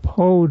to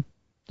uphold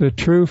the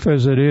truth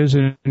as it is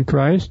in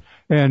Christ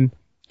and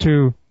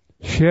to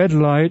shed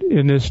light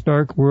in this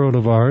dark world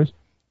of ours.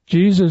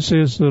 Jesus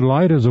is the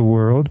light of the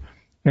world,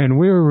 and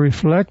we are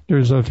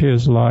reflectors of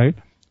His light.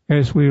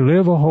 As we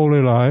live a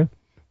holy life,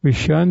 we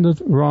shun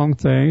the wrong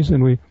things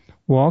and we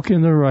walk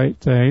in the right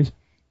things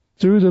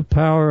through the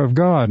power of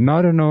God,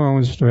 not in our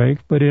own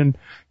strength, but in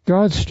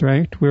God's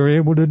strength we're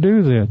able to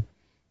do this.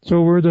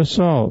 So we're the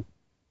salt.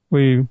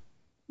 We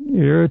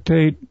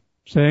irritate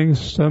things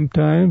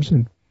sometimes,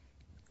 and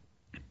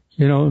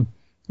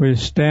we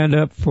stand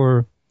up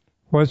for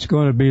what's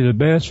going to be the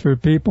best for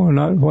people and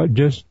not what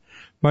just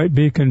might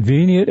be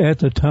convenient at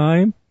the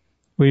time.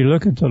 We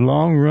look at the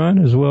long run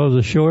as well as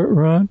the short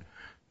run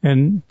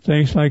and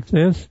things like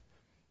this.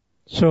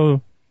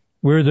 So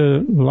we're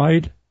the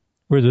light,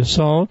 we're the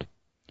salt.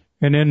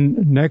 And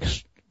then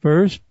next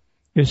verse,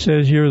 it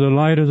says you're the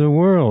light of the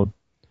world.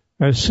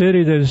 A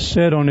city that is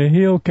set on a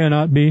hill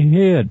cannot be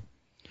hid.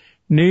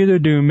 Neither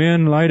do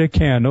men light a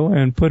candle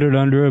and put it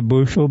under a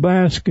bushel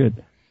basket,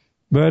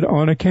 but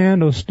on a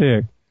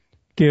candlestick.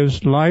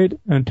 Gives light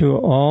unto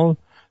all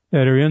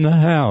that are in the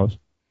house.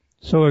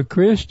 So a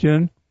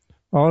Christian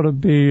ought to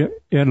be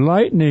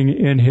enlightening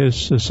in his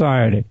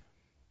society.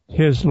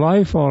 His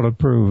life ought to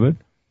prove it.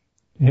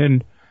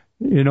 And,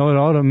 it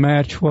ought to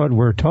match what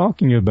we're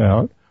talking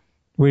about.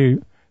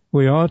 We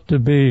ought to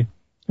be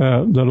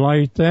the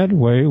light that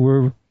way.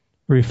 We're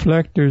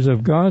reflectors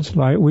of God's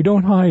light. We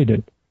don't hide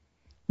it.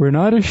 We're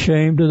not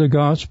ashamed of the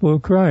gospel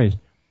of Christ.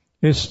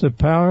 It's the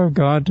power of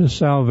God to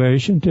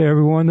salvation to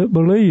everyone that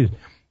believes.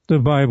 The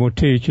Bible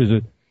teaches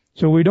it.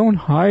 So we don't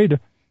hide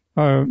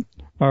our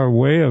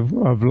way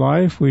of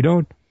life. We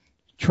don't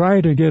try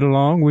to get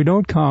along. We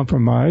don't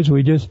compromise.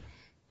 We just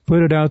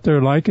put it out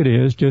there like it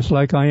is, just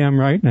like I am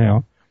right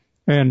now.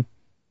 And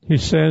he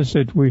says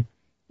that we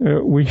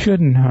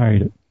shouldn't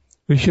hide it.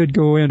 We should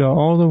go into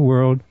all the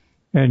world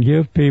and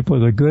give people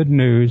the good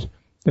news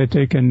that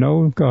they can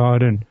know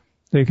God and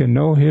they can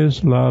know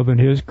His love and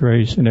His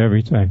grace and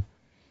everything.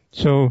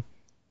 So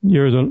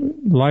you're the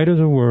light of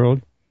the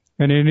world.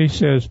 And then he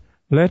says,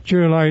 let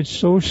your light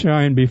so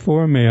shine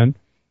before men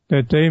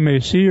that they may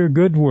see your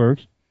good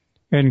works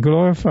and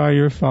glorify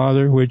your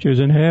Father which is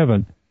in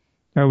heaven.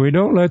 Now, we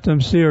don't let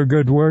them see our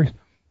good works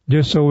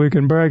just so we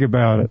can brag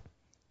about it,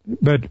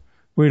 but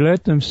we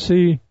let them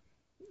see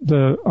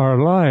our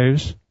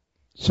lives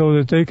so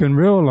that they can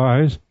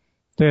realize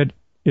that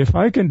if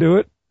I can do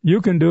it,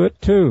 you can do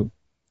it too.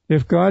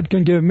 If God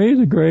can give me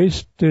the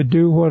grace to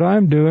do what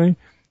I'm doing,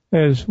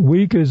 as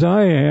weak as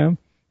I am,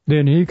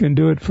 then He can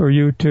do it for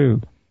you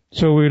too.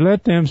 So we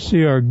let them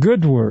see our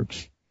good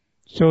works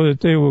so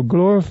that they will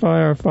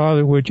glorify our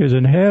Father which is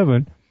in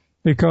heaven,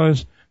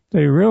 because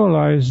they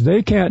realize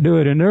they can't do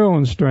it in their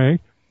own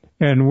strength,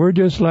 and we're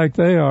just like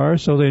they are,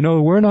 so they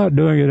know we're not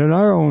doing it in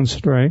our own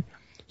strength.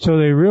 So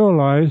they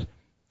realize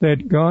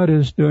that God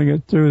is doing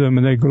it through them,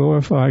 and they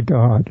glorify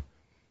God.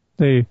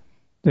 They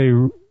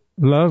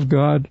love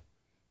God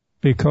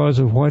because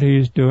of what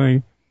He's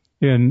doing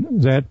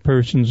in that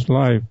person's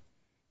life.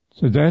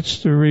 So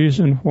that's the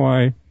reason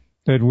why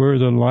that we're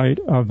the light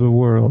of the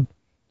world,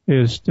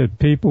 is that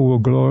people will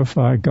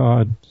glorify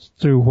God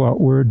through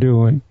what we're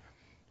doing.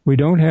 We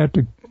don't have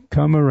to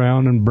come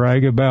around and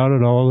brag about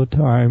it all the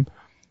time.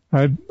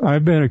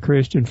 I've been a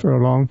Christian for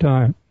a long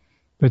time,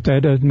 but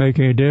that doesn't make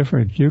any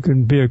difference. You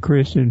can be a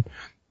Christian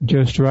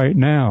just right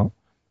now,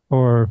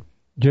 or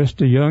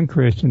just a young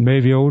Christian,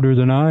 maybe older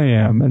than I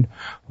am, and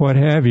what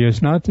have you.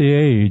 It's not the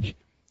age.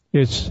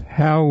 It's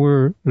how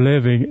we're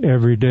living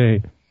every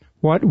day,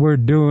 what we're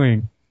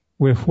doing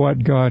with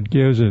what God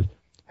gives us,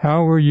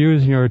 how we're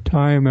using our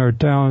time, our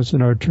talents,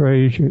 and our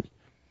treasures.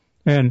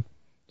 And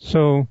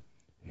so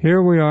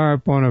here we are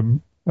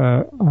upon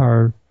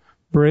our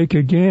break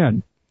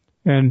again.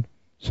 And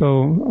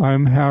so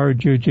I'm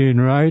Howard Eugene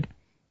Wright,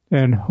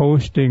 and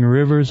hosting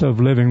Rivers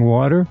of Living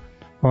Water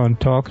on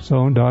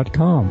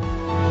TalkZone.com.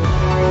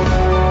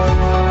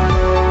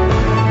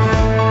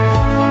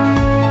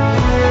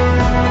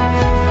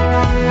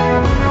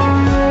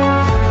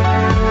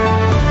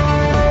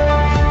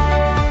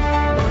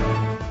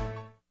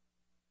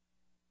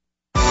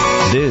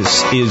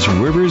 This is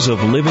Rivers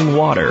of Living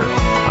Water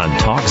on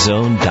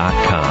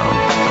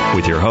TalkZone.com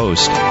with your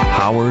host,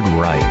 Howard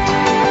Wright.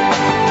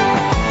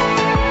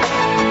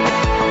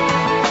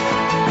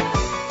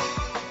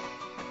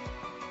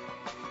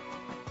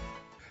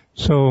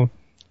 So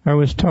I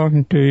was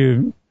talking to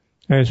you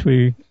as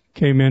we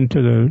came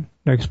into the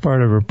next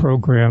part of our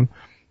program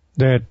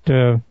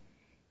that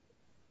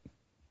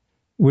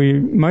we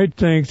might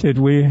think that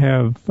we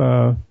have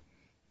a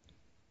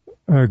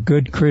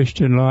good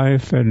Christian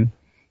life, and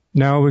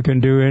now we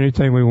can do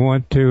anything we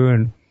want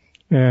to,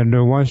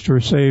 and once we're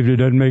saved, it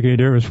doesn't make any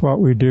difference what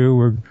we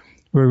do.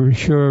 We're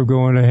sure of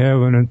going to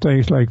heaven and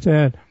things like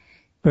that.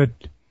 But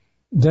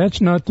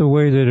that's not the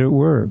way that it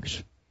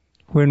works.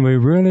 When we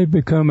really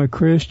become a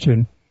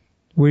Christian,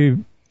 we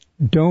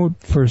don't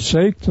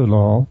forsake the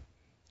law,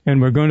 and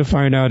we're going to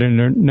find out in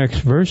the next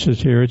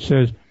verses here. It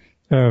says,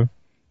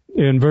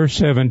 in verse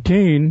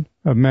 17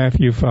 of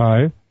Matthew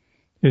 5,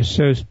 it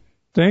says,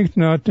 think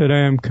not that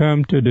I am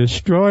come to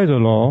destroy the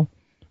law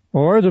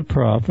or the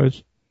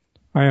prophets.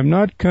 I am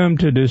not come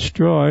to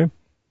destroy,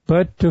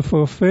 but to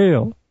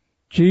fulfill.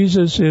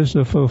 Jesus is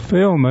the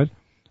fulfillment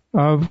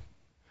of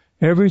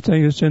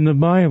everything that's in the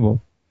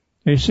Bible.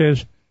 He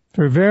says,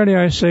 for verily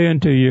I say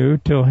unto you,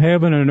 till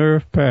heaven and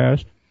earth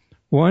pass,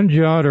 one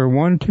jot or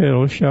one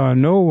tittle shall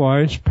in no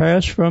wise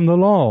pass from the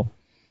law,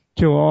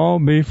 till all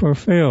be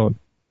fulfilled.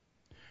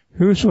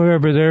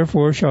 Whosoever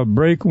therefore shall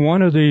break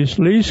one of these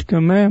least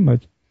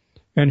commandments,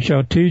 and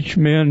shall teach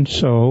men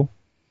so,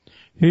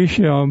 he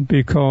shall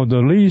be called the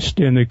least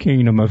in the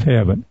kingdom of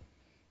heaven.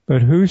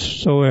 But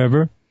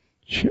whosoever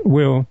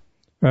shall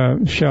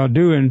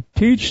do and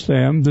teach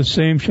them, the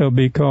same shall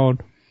be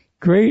called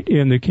great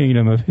in the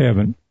kingdom of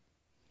heaven.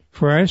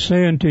 For I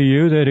say unto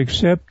you that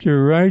except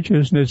your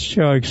righteousness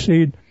shall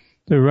exceed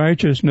the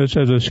righteousness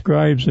of the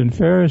scribes and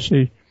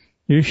Pharisees,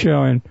 you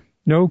shall in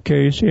no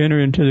case enter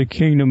into the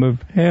kingdom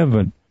of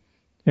heaven.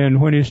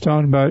 And when he's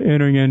talking about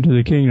entering into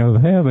the kingdom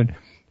of heaven,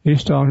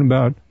 he's talking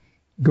about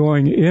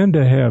going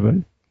into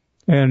heaven.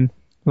 And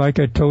like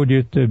I told you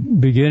at the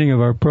beginning of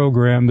our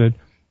program,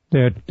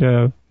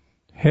 that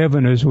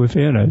heaven is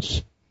within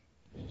us.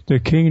 The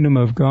kingdom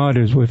of God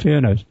is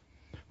within us.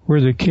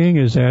 Where the king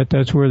is at,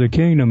 that's where the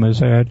kingdom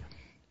is at,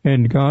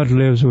 and God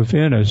lives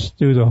within us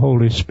through the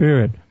Holy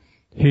Spirit.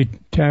 He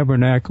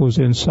tabernacles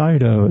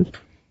inside of us.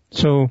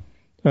 So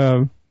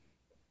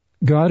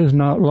God is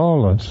not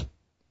lawless.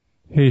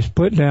 He's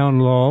put down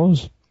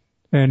laws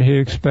and He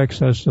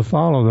expects us to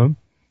follow them.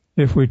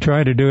 If we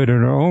try to do it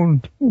in our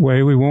own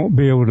way, we won't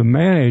be able to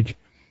manage.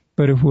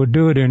 But if we'll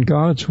do it in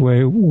God's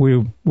way,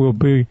 we'll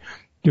be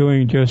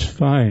doing just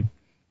fine.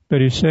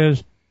 But He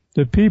says,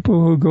 the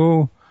people who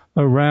go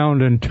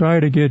around and try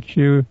to get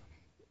you,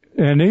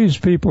 and these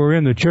people are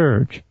in the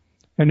church,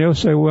 and they'll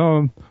say,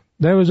 well,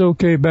 that was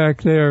okay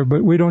back there,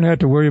 but we don't have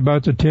to worry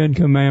about the 10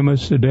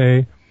 Commandments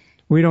today.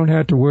 We don't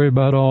have to worry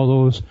about all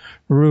those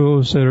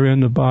rules that are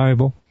in the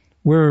Bible.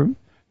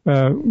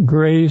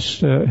 Grace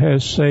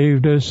has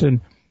saved us,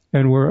 and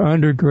we're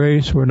under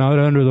grace. We're not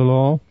under the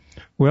law.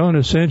 Well, in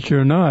a sense,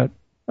 you're not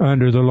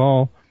under the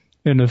law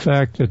in the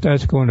fact that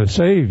that's going to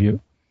save you.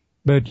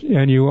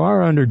 And you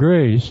are under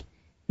grace,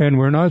 and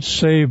we're not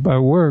saved by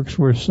works.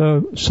 We're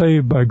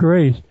saved by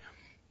grace.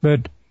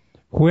 But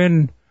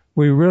when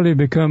we really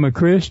become a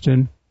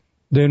Christian,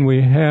 then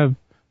we have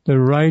the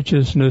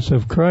righteousness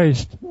of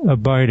Christ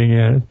abiding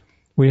in it.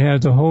 We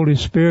have the Holy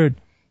Spirit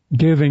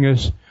giving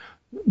us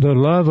the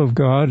love of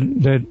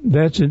God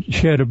that's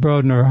shed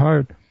abroad in our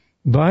heart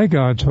by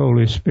God's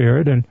Holy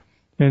Spirit.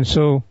 And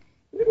so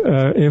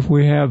if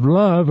we have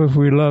love, if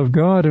we love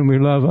God and we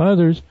love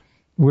others,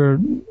 we're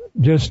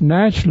just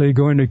naturally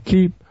going to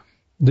keep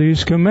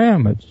these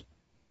commandments.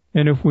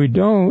 And if we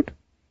don't,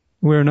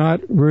 we're not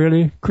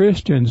really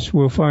Christians.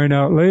 We'll find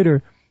out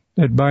later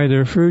that by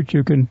their fruit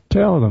you can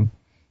tell them.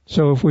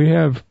 So if we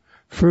have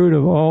fruit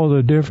of all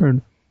the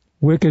different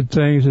wicked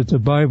things that the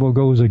Bible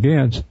goes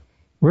against,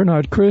 we're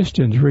not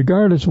Christians,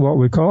 regardless of what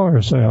we call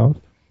ourselves.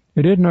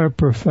 It isn't our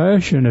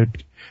profession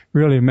that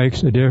really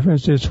makes a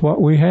difference. It's what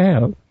we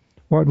have,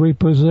 what we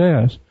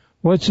possess,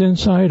 what's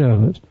inside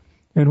of us.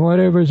 And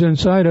whatever's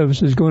inside of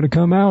us is going to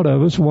come out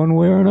of us one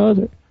way or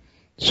another.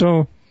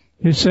 So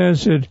he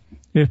says that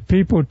if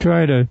people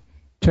try to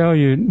tell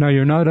you, now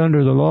you're not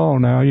under the law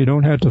now, you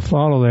don't have to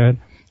follow that.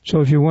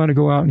 So if you want to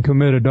go out and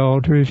commit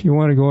adultery, if you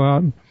want to go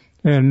out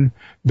and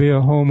be a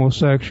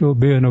homosexual,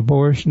 be an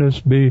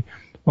abortionist, be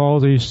all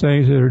these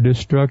things that are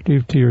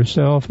destructive to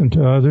yourself and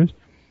to others,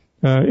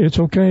 it's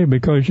okay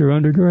because you're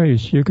under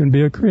grace. You can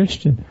be a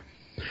Christian.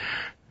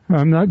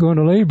 I'm not going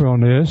to labor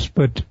on this,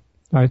 but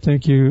I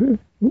think you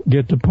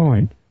get the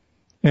point.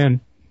 And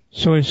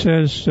so he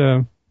says,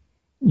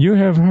 you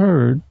have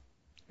heard,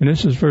 and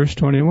this is verse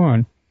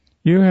 21,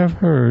 you have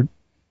heard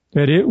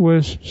that it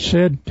was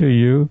said to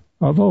you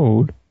of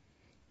old,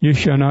 you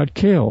shall not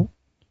kill,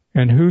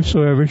 and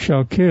whosoever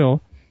shall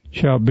kill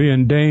shall be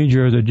in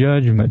danger of the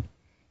judgment.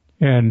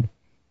 And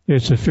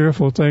it's a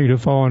fearful thing to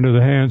fall into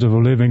the hands of a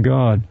living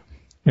God.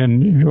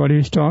 And what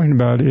he's talking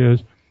about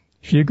is,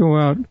 if you go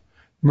out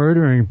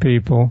murdering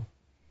people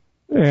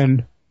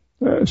and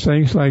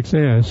things like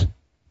this,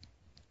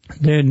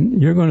 then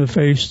you're going to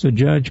face the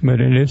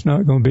judgment, and it's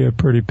not going to be a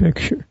pretty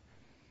picture.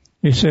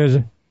 He says,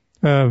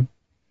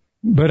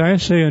 but I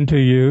say unto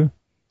you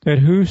that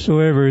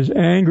whosoever is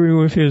angry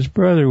with his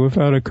brother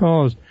without a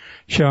cause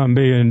shall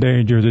be in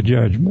danger of the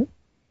judgment.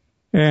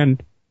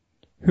 And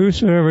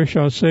whosoever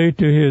shall say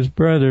to his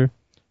brother,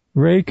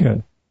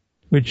 Reka,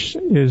 which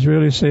is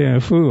really saying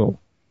a fool,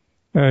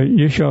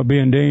 you shall be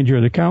in danger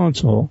of the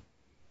council.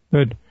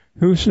 But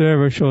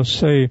whosoever shall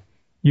say,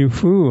 you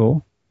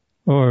fool,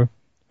 or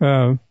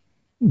then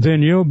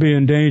you'll be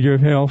in danger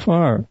of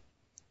hellfire.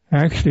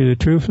 Actually, the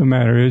truth of the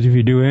matter is, if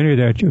you do any of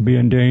that, you'll be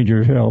in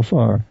danger of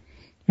hellfire.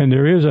 And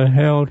there is a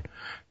hell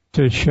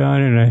to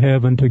shine and a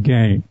heaven to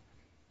gain.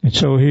 And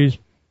so he's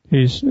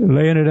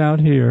laying it out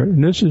here.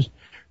 And this is,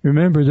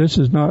 remember, this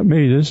is not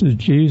me. This is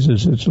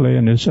Jesus that's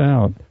laying this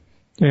out.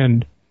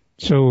 And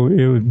so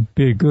it would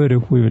be good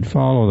if we would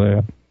follow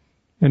that.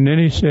 And then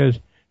he says,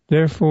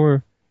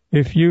 therefore,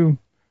 if you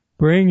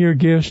bring your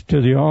gifts to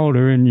the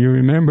altar and you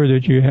remember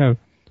that you have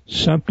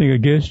something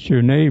against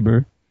your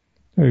neighbor,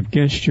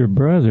 against your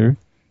brother,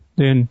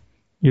 then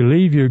you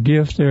leave your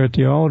gift there at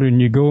the altar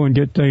and you go and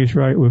get things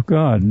right with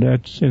God.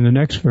 That's in the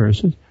next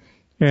verses.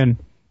 And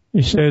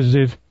he says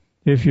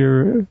if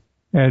you're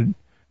at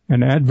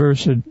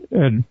an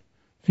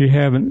if you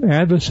have an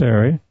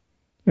adversary,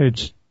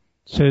 it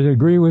says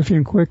agree with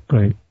him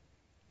quickly.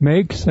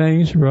 Make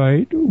things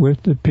right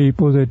with the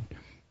people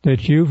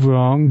that you've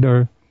wronged,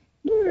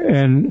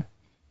 and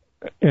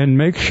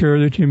make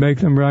sure that you make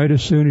them right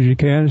as soon as you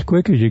can, as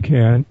quick as you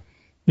can,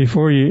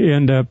 before you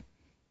end up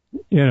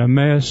in a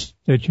mess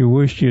that you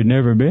wish you'd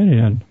never been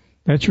in.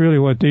 That's really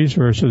what these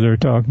verses are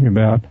talking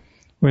about.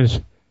 Was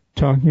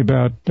talking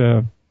about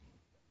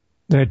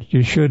that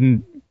you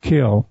shouldn't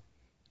kill.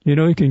 You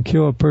know, you can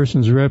kill a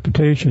person's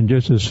reputation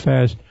just as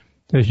fast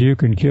as you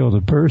can kill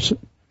the person.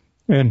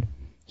 And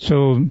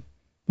so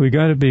we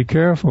got to be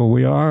careful.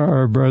 We are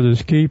our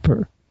brother's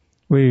keeper.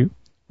 We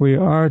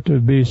are to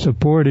be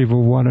supportive of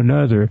one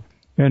another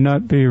and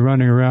not be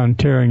running around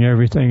tearing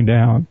everything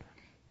down,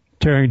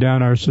 tearing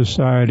down our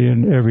society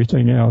and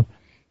everything else.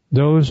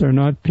 Those are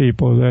not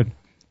people that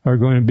are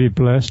going to be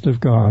blessed of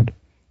God,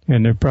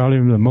 and they're probably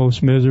the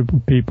most miserable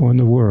people in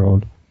the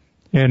world.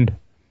 And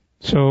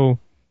so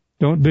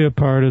don't be a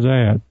part of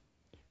that.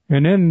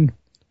 And then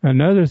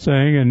another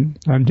thing, and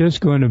I'm just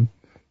going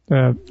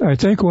to, I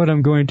think what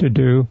I'm going to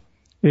do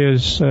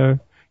is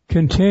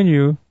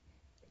continue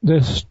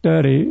this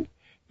study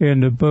in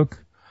the book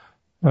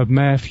of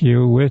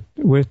Matthew with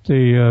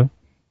the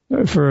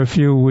for a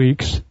few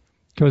weeks,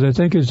 because I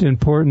think it's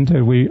important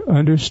that we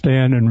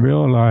understand and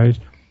realize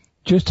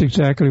just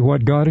exactly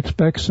what God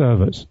expects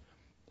of us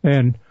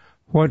and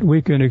what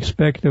we can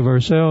expect of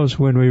ourselves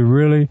when we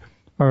really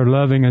are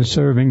loving and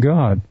serving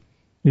God.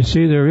 You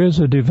see, there is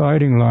a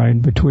dividing line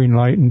between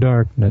light and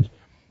darkness,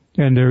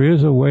 and there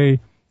is a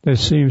way that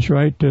seems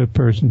right to a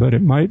person, but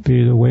it might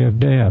be the way of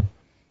death.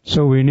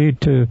 So we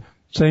need to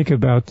think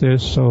about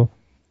this.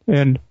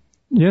 And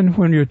then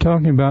when you're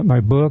talking about my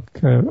book,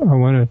 I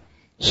want to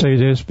say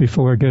this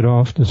before I get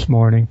off this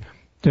morning,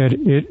 that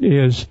it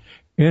is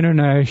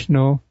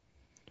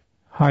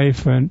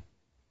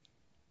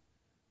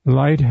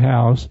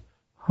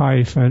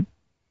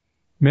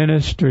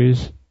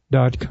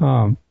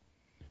international-lighthouse-ministries.com.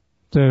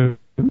 The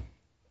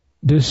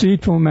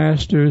Deceitful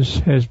Masters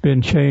has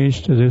been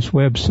changed to this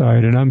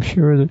website, and I'm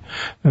sure that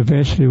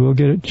eventually we'll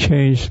get it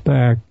changed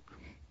back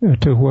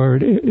to where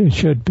it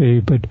should be.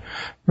 But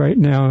right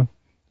now,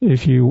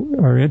 if you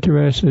are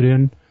interested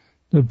in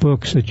the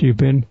books that you've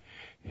been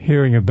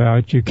hearing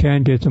about, you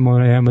can get them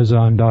on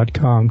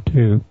Amazon.com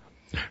too.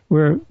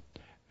 We're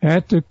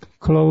at the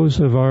close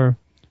of our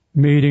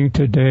meeting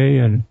today,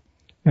 and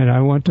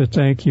I want to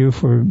thank you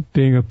for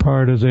being a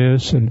part of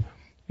this, and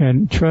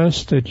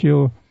trust that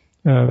you'll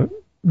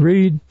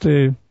read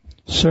the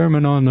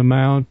Sermon on the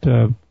Mount,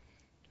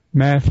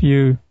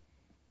 Matthew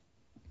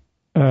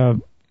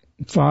 5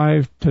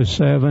 to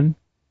 7,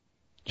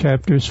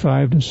 chapters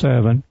 5 to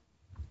 7.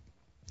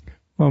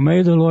 Well,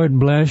 may the Lord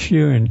bless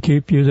you and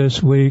keep you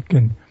this week,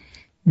 and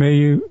may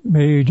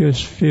you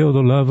just feel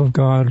the love of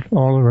God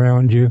all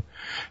around you.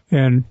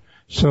 And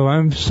so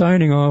I'm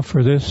signing off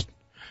for this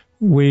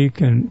week,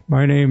 and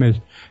my name is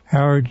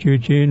Howard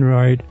Eugene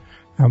Wright.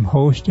 I'm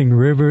hosting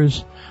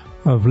Rivers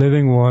of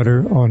Living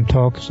Water on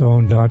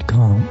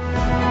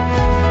TalkZone.com.